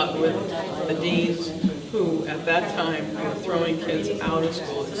 I fought with the deans who, at that time, were throwing kids out of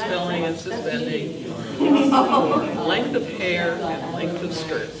school, expelling and suspending for length of hair and length of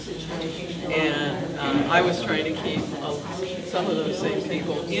skirts. And I was trying to keep some of those same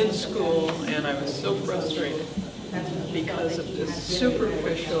people in school, and I was so frustrated because of this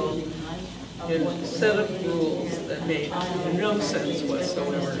superficial set of rules that made no sense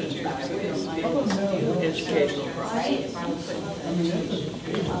whatsoever in terms of this people's educational process.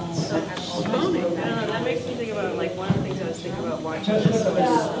 Funny. I don't know, that makes me think about, like, one of the things I was thinking about watching this was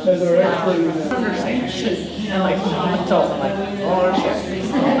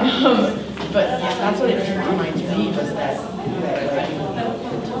But yeah, that's what it reminds me was that.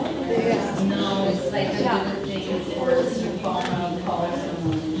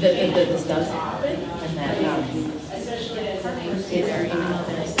 That this does happen, and that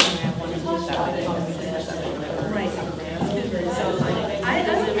right. So I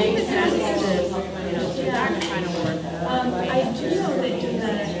think that that kind of work. I do know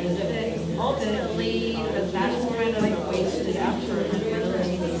that ultimately that's kind of like a wasted effort.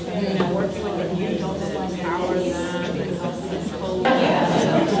 Working with the youth to empower them and help them cope.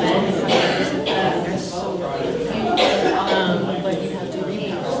 But you have to read a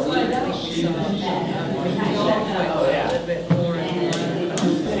little bit more and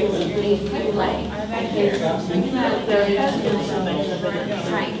there has been some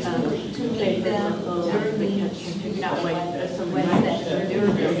trying to make them not like some ways that they're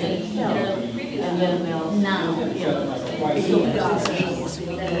doing and then they'll now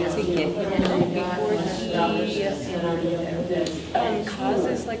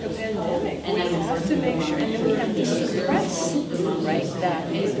causes like a pandemic. We have to make sure, and then we have to suppress, right, that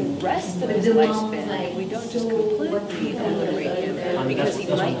in the rest of his lifespan, we don't just completely obliterate him because he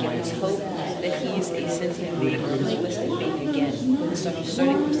might get this hope that he's a sentient being, a holistic being again. So he's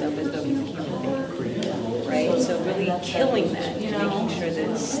starting himself as though he's a human being, right? So really killing that, making sure that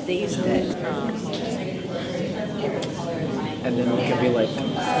it stays dead. And then it can be like, if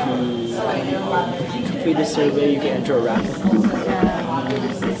you complete the survey, you can enter a raffle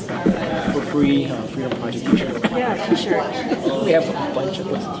for free Freedom Project t-shirt. Yeah, t-shirt. We have a bunch of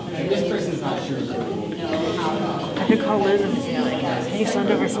those t-shirts. I could call Liz and say, like, hey, send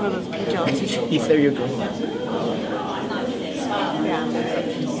over some of those PJL t-shirts. If there you go. Yeah.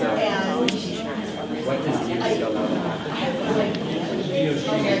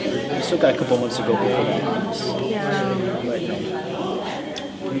 We still got a couple months to go before that. Yeah. But no.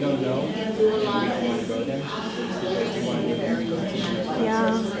 We don't know.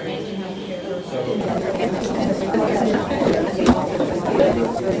 Yeah.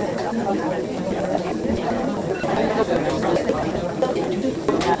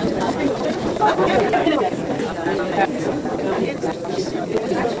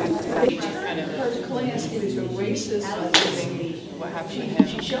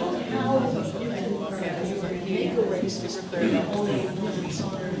 She shows how you can make a race super clear about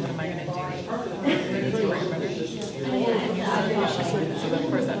what am I going to do? So of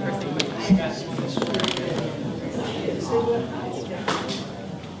course that person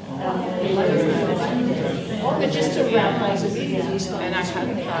but just to wrap my and I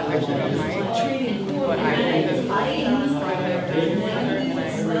hadn't thought actually about what I think of and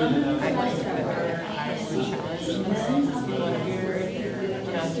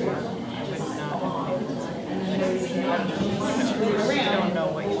I don't know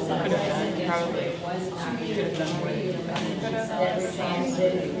what you could have done. Probably could have done more than you could have. It's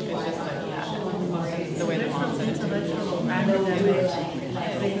just like the way the mom said it.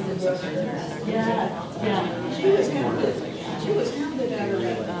 She was hounded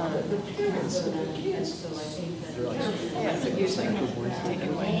out of the parents of the kids. Yeah, so he was like taken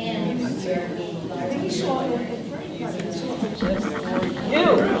away. He saw her in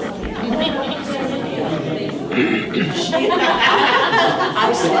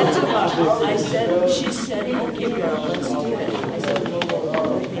I said to her, she said, okay, girl, let's do it. I said,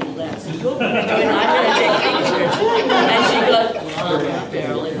 let's. And I'm going to take pictures. And she goes,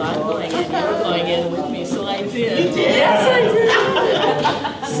 Beryl, if I'm going in, you're going in with me. So I did. You did? Yes, I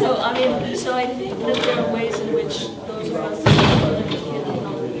did. So, I mean, so I think that there are ways in which those of us that are can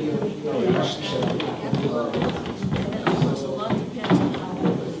reach that. And of course, a lot depends on how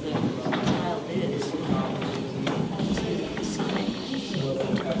old the child is.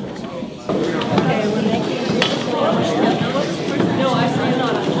 No, I said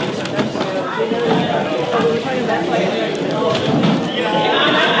not.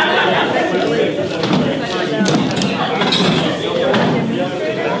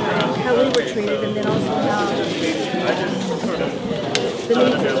 How we were treated, and then also how the need for service.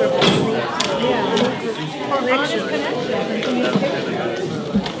 Yeah, connection.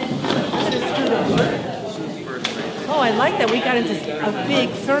 Oh, I like that. We got into a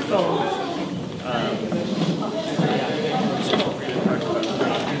big circle.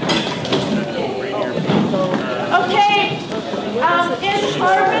 Okay, in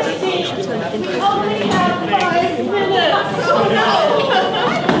harvesting, we only have 5 minutes. Oh no!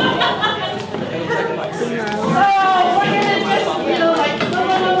 So we're gonna just, like,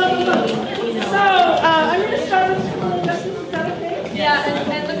 so I'm gonna start with school justice. Is that okay?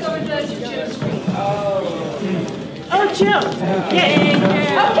 Yeah, and look over to Jim's screen. Oh, Jim. Yay.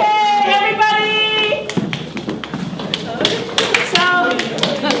 Okay, everybody. So,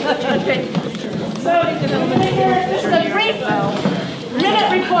 okay. So, just a brief minute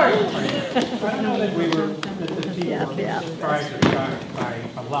report. I don't know that we were, that the people were surprised or shocked by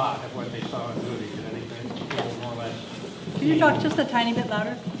a lot of what they saw in the movie. I think that people more or less... Can you talk just a tiny bit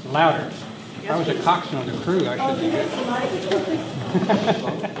louder? Louder. If I was a coxswain on the crew, I should be good.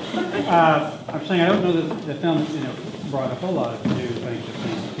 I'm saying I don't know that the film, brought a whole lot of new things to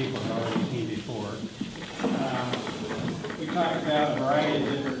things that people had already seen before. We talked about a variety of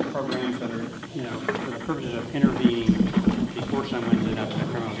different programs that are, for the purposes of intervening before someone ends up in the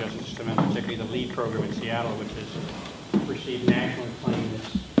criminal justice system, and particularly the LEAD program in Seattle, which has received national acclaim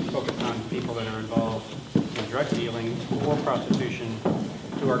that's focused on people that are involved in drug dealing or prostitution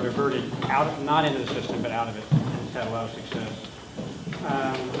who are diverted out, not into the system, but out of it. It's had a lot of success.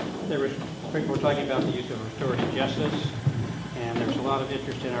 People were talking about the use of restorative justice, and there's a lot of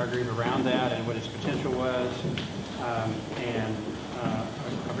interest in our group around that and what its potential was, and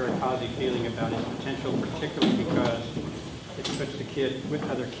a very positive feeling about its potential, particularly because it puts the kid with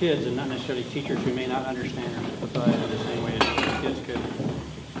other kids and not necessarily teachers who may not understand or sympathize in the same way as kids could.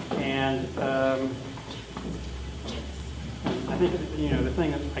 And I think, the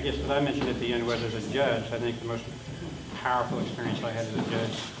thing that I guess that I mentioned at the end was as a judge, I think the most powerful experience I had as a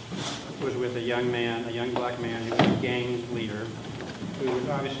judge was with a young man, a young black man who was a gang leader, who was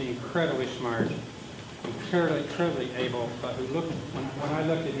obviously incredibly smart, incredibly able, but who looked, when I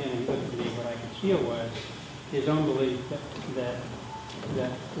looked at him and he looked at me, what I could feel was his own belief that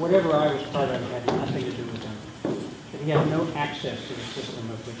whatever I was part of had nothing to do with him. That he had no access to the system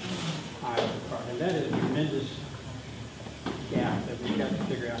of which I was a part. And that is a tremendous gap that we've got to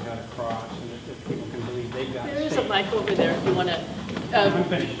figure out how to cross, and that people can believe they've got There is a mic over there if you want to. I'm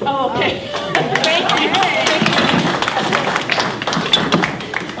finished. Oh, okay. Thank you.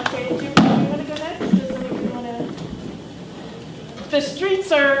 Okay, do you want to go next? Does anybody want to? The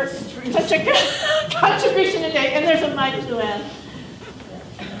streets are such a good contribution today, and there's a mic to Luann.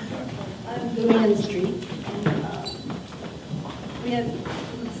 I'm Luann Street. We had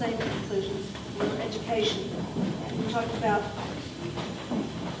the same conclusions for education. We talked about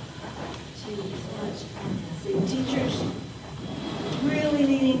teachers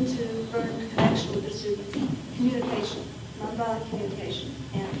communication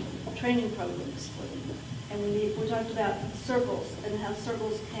and training programs for them. And we talked about circles and how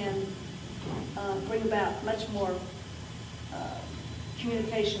circles can bring about much more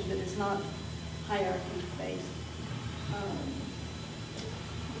communication that is not hierarchy-based.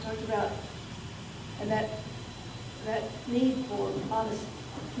 We talked about and that need for honest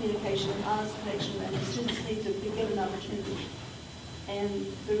communication and honest connection, and the students need to be given opportunity. And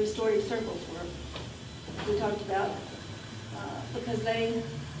the restorative circles we talked about because they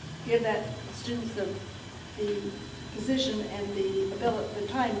give that students the position and the ability, the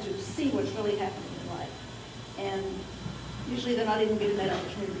time to see what's really happening in life. And usually they're not even getting that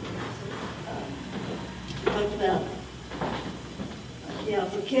opportunity. We talked about,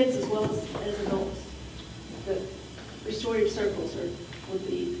 for kids as well as adults, the restorative circles would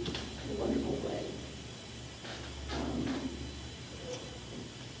be a wonderful way.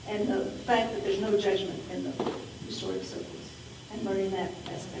 And the fact that there's no judgment in the restorative circles and learning that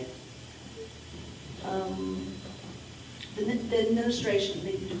aspect. The administration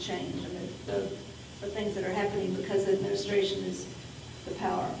needs to change, and the things that are happening because the administration is the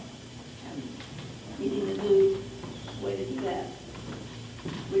power, and needing a new way to do that.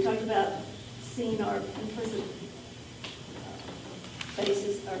 We talked about seeing our implicit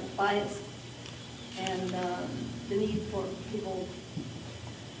basis, our bias, and the need for people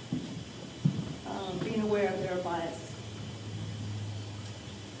being aware of their bias.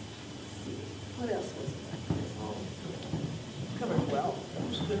 What else was it? Covered well.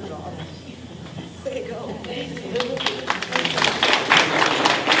 Good job. Way to go.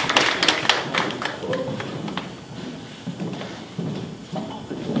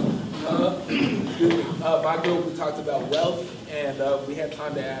 My group, we talked about wealth, and we had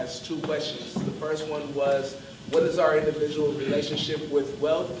time to ask 2 questions. The first one was, what is our individual relationship with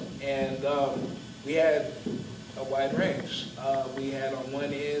wealth? And we had a wide range. We had on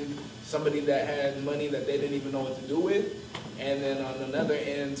one end somebody that had money that they didn't even know what to do with, and then on another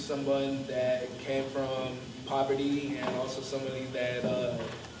end, someone that came from poverty, and also somebody that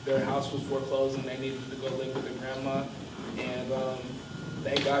their house was foreclosed and they needed to go live with their grandma, and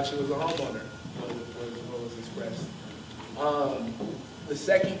thank God she was a homeowner, was what was expressed. The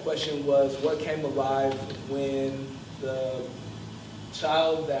second question was, what came alive when the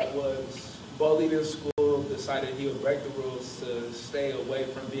child that was bullied in school decided he would break the rules to stay away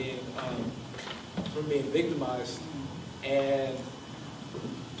from being victimized? And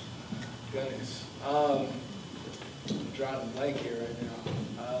goodness, I'm drawing a blank here right now.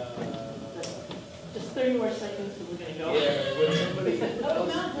 Just 30 more seconds and we're going to go. Yeah, would somebody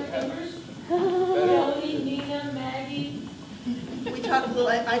else? Melody, Nina, Maggie.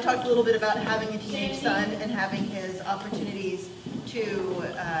 I talked a little bit about having a teenage son and having his opportunities to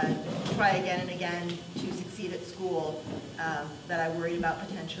try again and again to succeed at school, that I worried about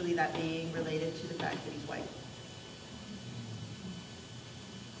potentially that being related to the fact that he's white.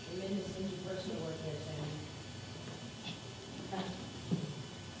 Tremendous interpersonal work there, Sam.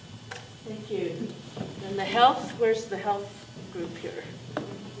 Thank you. And the health, where's the health group here?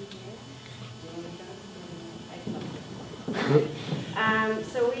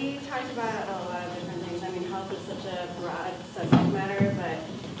 So we talked about a lot of different things. I mean, health is such a broad subject matter, but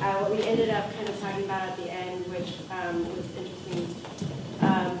what we ended up kind of talking about at the end, which was interesting,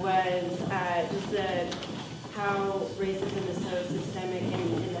 was just how racism is so systemic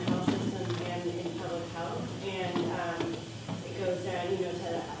in the health system and in public health. And it goes down, to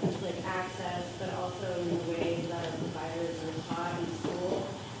like access, but also in the way that our providers are taught in school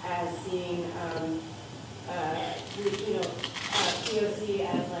as seeing POC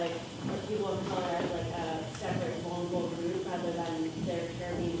as like, or people of color as like a separate vulnerable group rather than their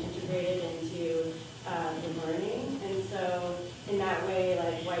care being integrated into the learning. And so in that way,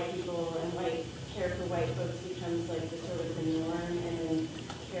 like white people and white care for white folks becomes like the sort of the norm, and then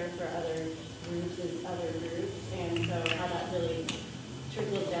care for other groups is other groups. And so how that really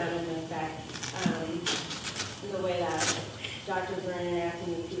trickles down and affects the way that doctors are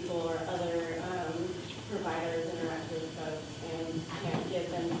interacting with people or other providers interact with folks and can't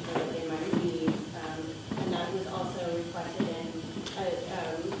give them what they might need. And that was also reflected in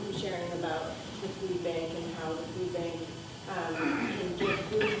sharing about the food bank and how the food bank can give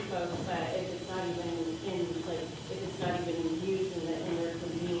food to folks, but if it's not even used in their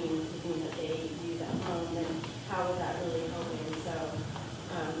cuisine that they use at home, then how is that really helping? So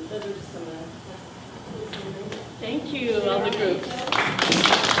those are just some of the. Thank you, all the groups.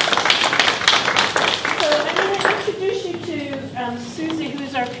 So I'm going to introduce you to Susie,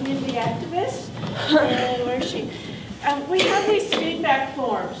 who's our community activist. And where is she? We have these feedback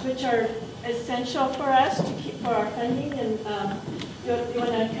forms, which are essential for us to keep for our funding, and you want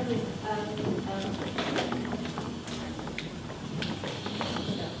to come?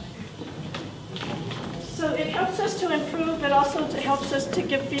 So it helps us to improve. It also helps us to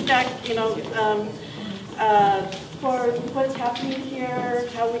give feedback. You know, for what's happening here,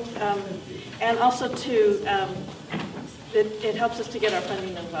 how we, and also to. It helps us to get our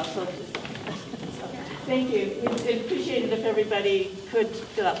funding as well. So thank you. We'd appreciate it if everybody could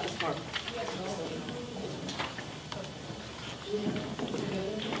fill out this form.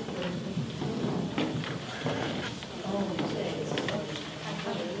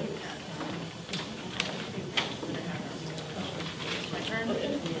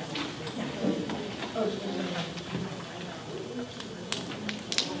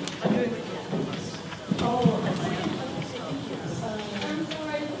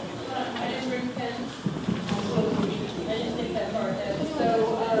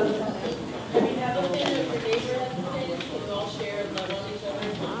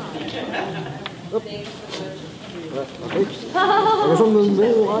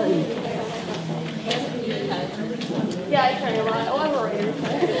 Yeah, I carry a lot. Oh, I'm a writer.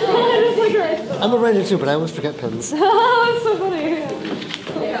 I'm a writer too, but I always forget pens. Oh, that's so funny.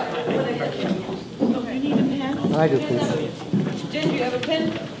 You need a pen? I do, please. Jen, do you have a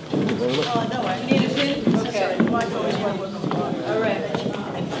pen? Oh, no, I need a pen? Okay. Mine's always one with them. All right.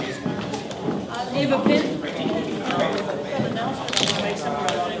 Do you have a pen?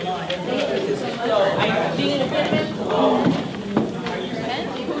 Do you need a pen?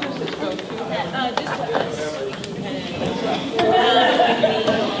 Just to us.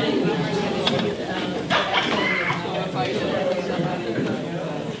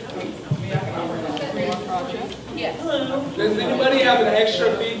 Yes. Does anybody have an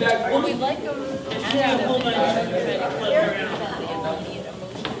extra feedback? Well, we'd like them to have a whole bunch of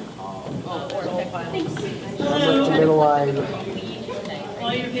Middle line.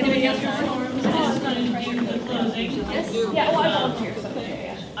 While you're filling out your forms, I just wanted to do the closing. Yeah, well, I volunteer, so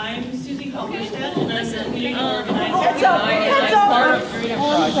I'm Susie Halberstadt, and I'm the community organizer. Heads up, heads up.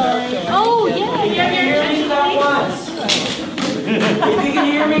 Oh, yeah. If you can hear me, clap once. If you can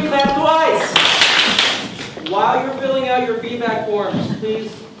hear me, clap twice. While you're filling out your feedback forms,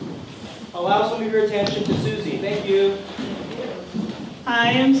 please allow some of your attention to Susie. Thank you.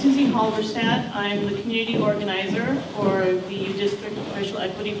 I am Susie Halberstadt. I'm the community organizer for the U District Racial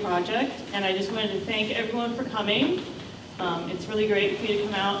Equity Project, and I just wanted to thank everyone for coming. It's really great for you to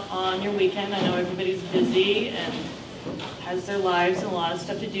come out on your weekend. I know everybody's busy and has their lives and a lot of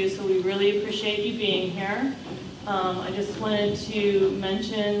stuff to do, so we really appreciate you being here. I just wanted to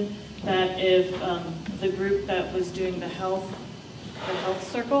mention that if the group that was doing the health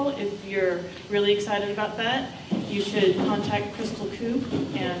circle, if you're really excited about that, you should contact Crystal Coop,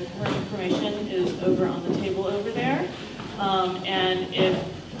 and her information is over on the table over there. And if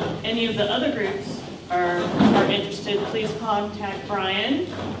any of the other groups are interested, please contact Brian.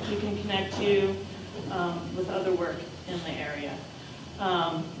 He can connect you with other work in the area.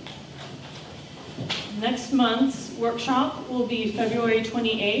 Next month's workshop will be February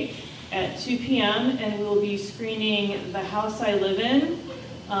 28th at 2 p.m. and we'll be screening The House I Live In,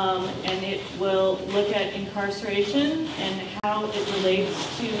 and it will look at incarceration and how it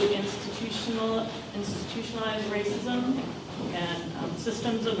relates to institutionalized racism and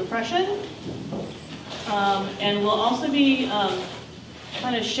systems of oppression. And we'll also be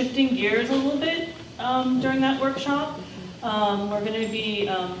kind of shifting gears a little bit during that workshop. We're going to be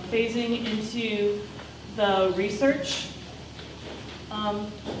phasing into the research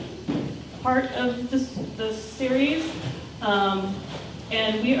part of this series.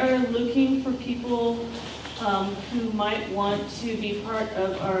 And we are looking for people who might want to be part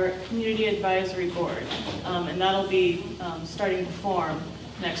of our community advisory board. And that'll be starting to form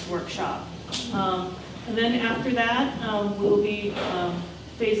next workshop. And then after that, we'll be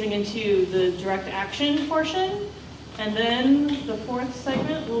phasing into the direct action portion. And then the fourth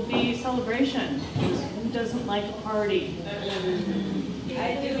segment will be celebration. Who doesn't like a party?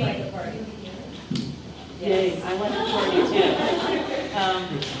 I do like a party. Yay, I like a party too.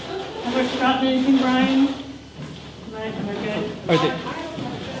 Have I forgotten anything, Brian? Am I good?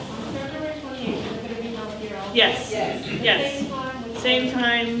 Yes, yes. Same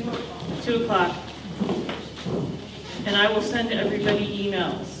time, 2 o'clock. And I will send everybody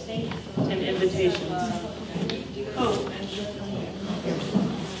emails and invitations. Oh.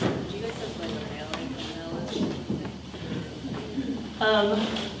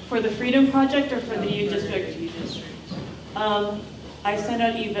 For the Freedom Project or for the U District? I send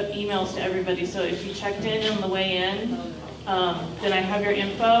out emails to everybody, so if you checked in on the way in, then I have your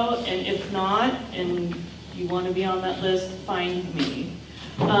info, and if not, and you want to be on that list, find me.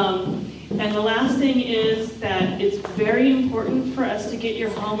 And the last thing is that it's very important for us to get your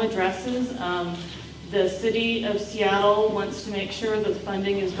home addresses. The city of Seattle wants to make sure that the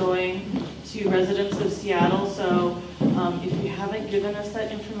funding is going to residents of Seattle. So if you haven't given us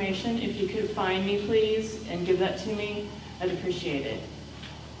that information, if you could find me, please, and give that to me, I'd appreciate it.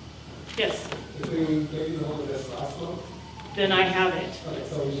 Yes? If we gave you the home address last month? Then I have it. Okay,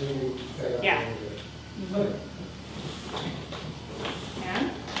 so we didn't say that. Yeah. Okay.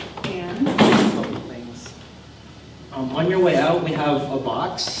 And? Couple things. On your way out, we have a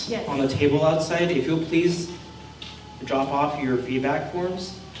box Yes. on the table outside. If you'll please drop off your feedback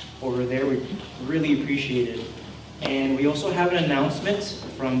forms over there, we really appreciate it. And we also have an announcement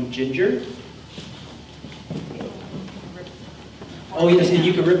from Ginger. Oh yes, and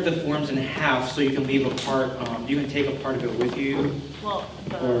you can rip the forms in half so you can leave a part, you can take a part of it with you. Well,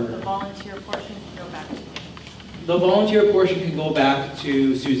 the volunteer portion can go back to me. The volunteer portion can go back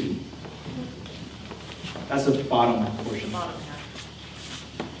to Susie. That's the bottom portion.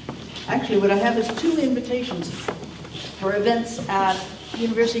 Actually, what I have is 2 invitations for events at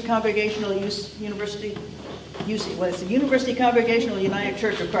University Congregational University Congregational United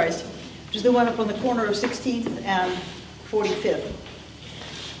Church of Christ, which is the one up on the corner of 16th and 45th.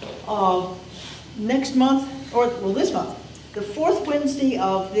 Next month, this month, the 4th Wednesday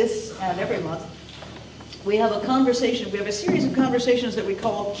of this and every month, we have a conversation. We have a series of conversations that we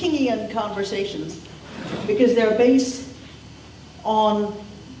call Kingian conversations, because they're based on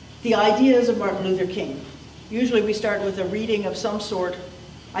the ideas of Martin Luther King. Usually we start with a reading of some sort.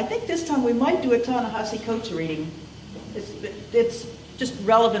 I think this time we might do a Ta-Nehisi Coates reading. It's just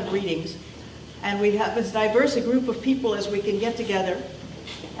relevant readings. And we have as diverse a group of people as we can get together.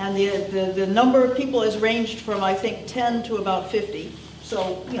 And the number of people has ranged from, I think, 10 to about 50.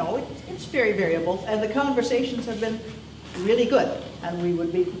 So, you know, it's very variable. And the conversations have been really good. And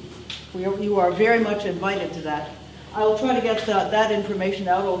you are very much invited to that. I'll try to get that information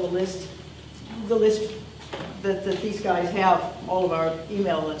out on the list that these guys have, all of our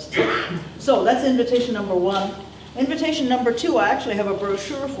email lists. So that's invitation number 1. Invitation number 2, I actually have a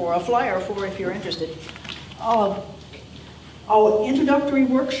brochure for, a flyer for if you're interested. Our introductory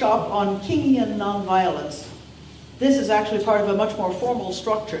workshop on Kingian nonviolence. This is actually part of a much more formal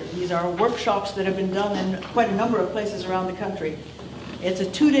structure. These are workshops that have been done in quite a number of places around the country. It's a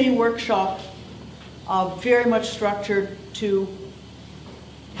 2-day workshop, very much structured to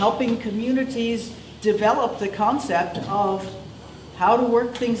helping communities develop the concept of how to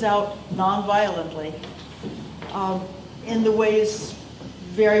work things out nonviolently in the ways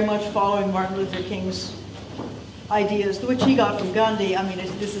very much following Martin Luther King's ideas, which he got from Gandhi. I mean,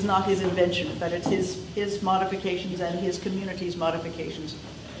 this is not his invention, but it's his modifications and his community's modifications.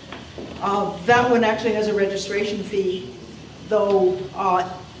 That one actually has a registration fee, though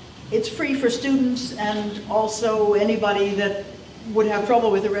it's free for students, and also anybody that would have trouble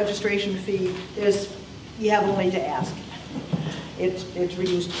with the registration fee, you have only to ask. It's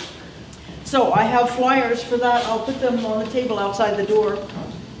reduced. So I have flyers for that. I'll put them on the table outside the door.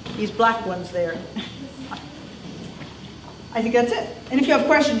 These black ones there. I think that's it. And if you have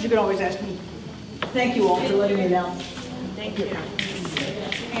questions, you can always ask me. Thank you all for letting me know. Thank you.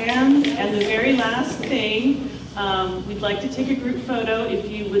 And the very last thing, we'd like to take a group photo. If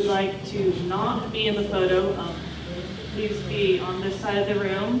you would like to not be in the photo, please be on this side of the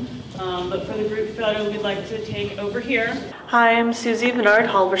room. But for the group photo, we'd like to take over here. Hi, I'm Susie Bernard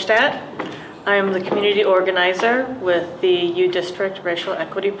Halberstadt. I'm the community organizer with the U District Racial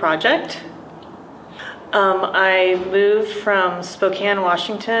Equity Project. I moved from Spokane,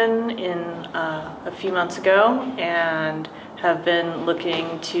 Washington a few months ago and have been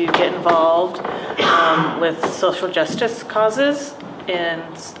looking to get involved with social justice causes in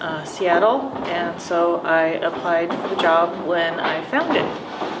Seattle, and so I applied for the job when I found it.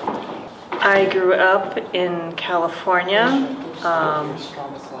 I grew up in California,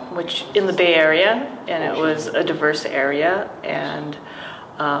 which in the Bay Area, and it was a diverse area, and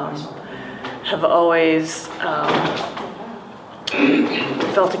have always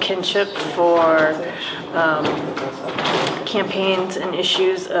felt a kinship for campaigns and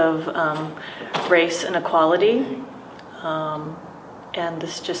issues of race and equality, and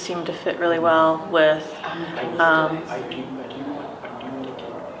this just seemed to fit really well with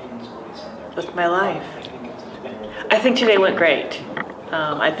my life. I think today went great.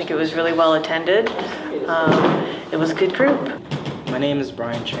 I think it was really well attended. It was a good group. My name is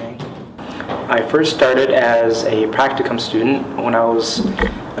Brian Chang. I first started as a practicum student when I was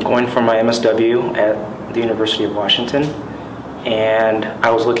going for my MSW at the University of Washington, and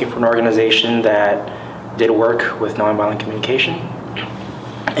I was looking for an organization that did work with nonviolent communication,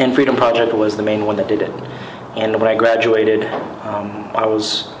 and Freedom Project was the main one that did it. And when I graduated, I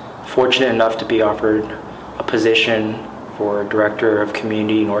was fortunate enough to be offered a position for Director of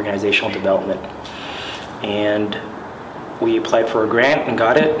Community and Organizational Development. And we applied for a grant and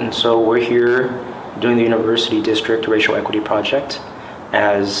got it, and so we're here doing the University District Racial Equity Project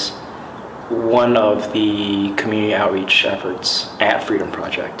as one of the community outreach efforts at Freedom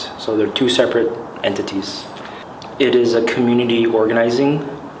Project. So they're two separate entities. It is a community organizing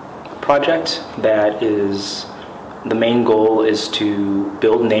project that is, the main goal is to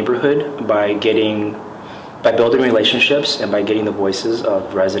build neighborhood by building relationships and by getting the voices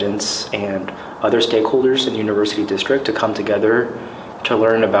of residents and other stakeholders in the University District to come together to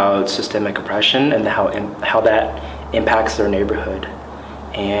learn about systemic oppression and how that impacts their neighborhood.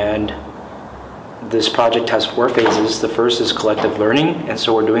 And this project has 4 phases. The first is collective learning, and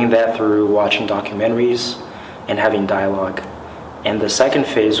so we're doing that through watching documentaries and having dialogue. And the second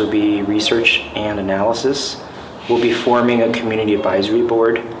phase will be research and analysis. We'll be forming a community advisory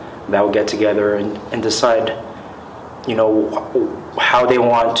board that will get together and decide, how they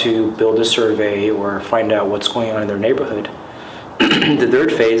want to build a survey or find out what's going on in their neighborhood. The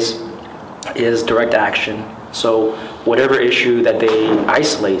third phase is direct action. So whatever issue that they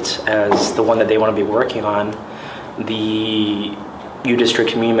isolate as the one that they want to be working on, the U-District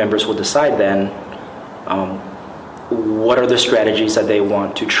community members will decide then what are the strategies that they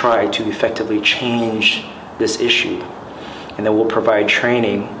want to try to effectively change this issue. And then we'll provide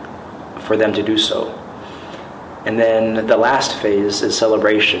training for them to do so. And then the last phase is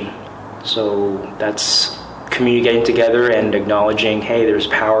celebration. So that's community getting together and acknowledging, hey, there's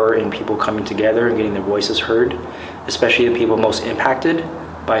power in people coming together and getting their voices heard, especially the people most impacted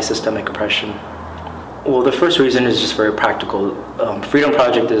by systemic oppression. Well, the first reason is just very practical. Freedom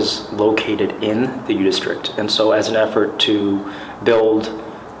Project is located in the U-District, and so as an effort to build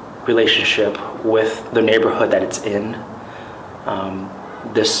relationship with the neighborhood that it's in,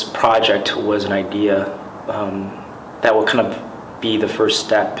 this project was an idea that will kind of be the first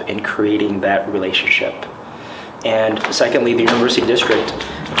step in creating that relationship. And secondly, the University District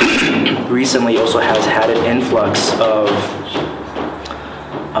recently also has had an influx of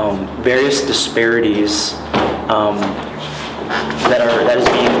various disparities that is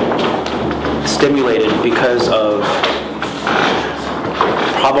being stimulated because of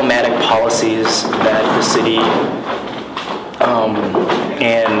problematic policies that the city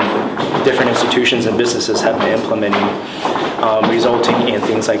and different institutions and businesses have been implementing, resulting in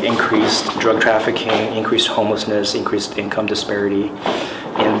things like increased drug trafficking, increased homelessness, increased income disparity.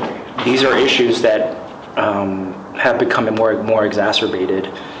 And these are issues that have become more exacerbated.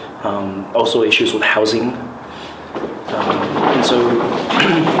 Also issues with housing. And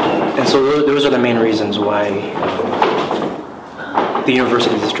so those are the main reasons why the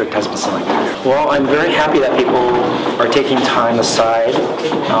University District has been selected. Well, I'm very happy that people are taking time aside,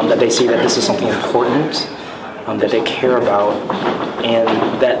 that they see that this is something important, that they care about, and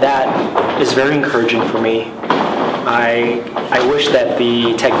that is very encouraging for me. I wish that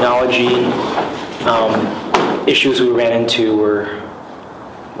the technology issues we ran into were,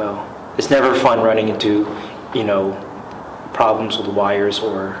 well, it's never fun running into, problems with wires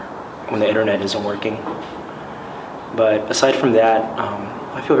or when the internet isn't working. But aside from that,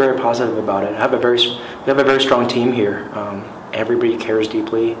 I feel very positive about it. We have a very strong team here. Everybody cares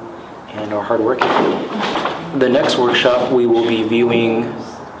deeply and are hardworking. The next workshop, we will be viewing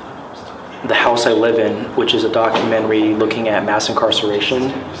The House I Live In, which is a documentary looking at mass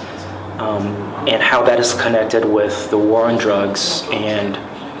incarceration and how that is connected with the war on drugs and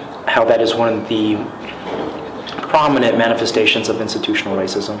how that is one of the prominent manifestations of institutional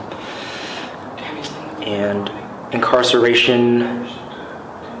racism. And incarceration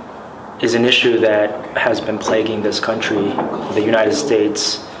is an issue that has been plaguing this country, the United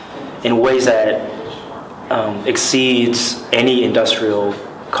States, in ways that exceeds any industrial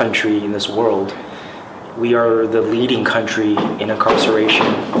country in this world. We are the leading country in incarceration.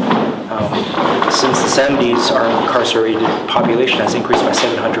 Since the 70s, our incarcerated population has increased by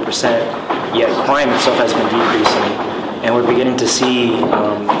 700%, yet crime itself has been decreasing. And we're beginning to see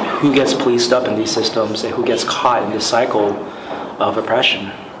who gets policed up in these systems and who gets caught in this cycle of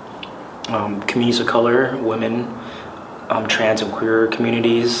oppression. Communities of color, women, trans and queer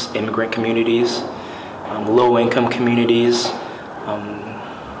communities, immigrant communities, low-income communities.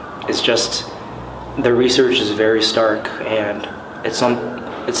 It's just, the research is very stark, and it's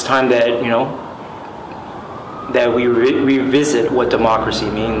time that, that we revisit what democracy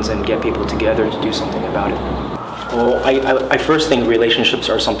means and get people together to do something about it. Well, I first think relationships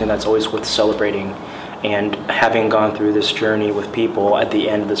are something that's always worth celebrating, And having gone through this journey with people at the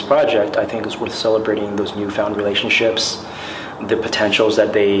end of this project, I think it's worth celebrating those newfound relationships, the potentials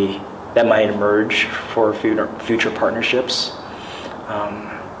that might emerge for future partnerships.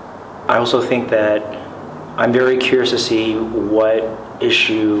 I also think that I'm very curious to see what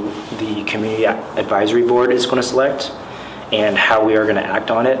issue the Community Advisory Board is going to select and how we are going to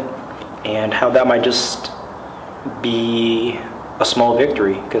act on it, and how that might just be a small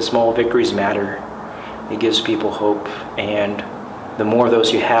victory, because small victories matter. It gives people hope, and the more of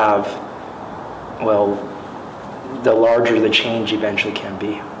those you have, well, the larger the change eventually can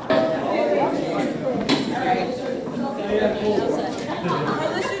be.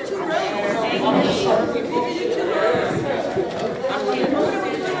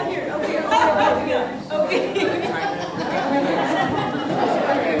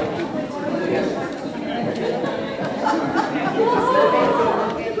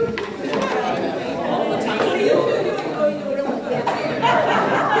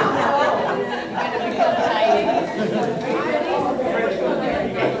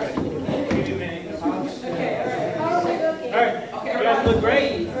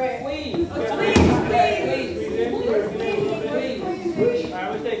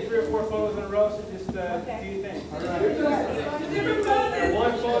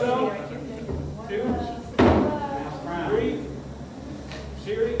 One photo.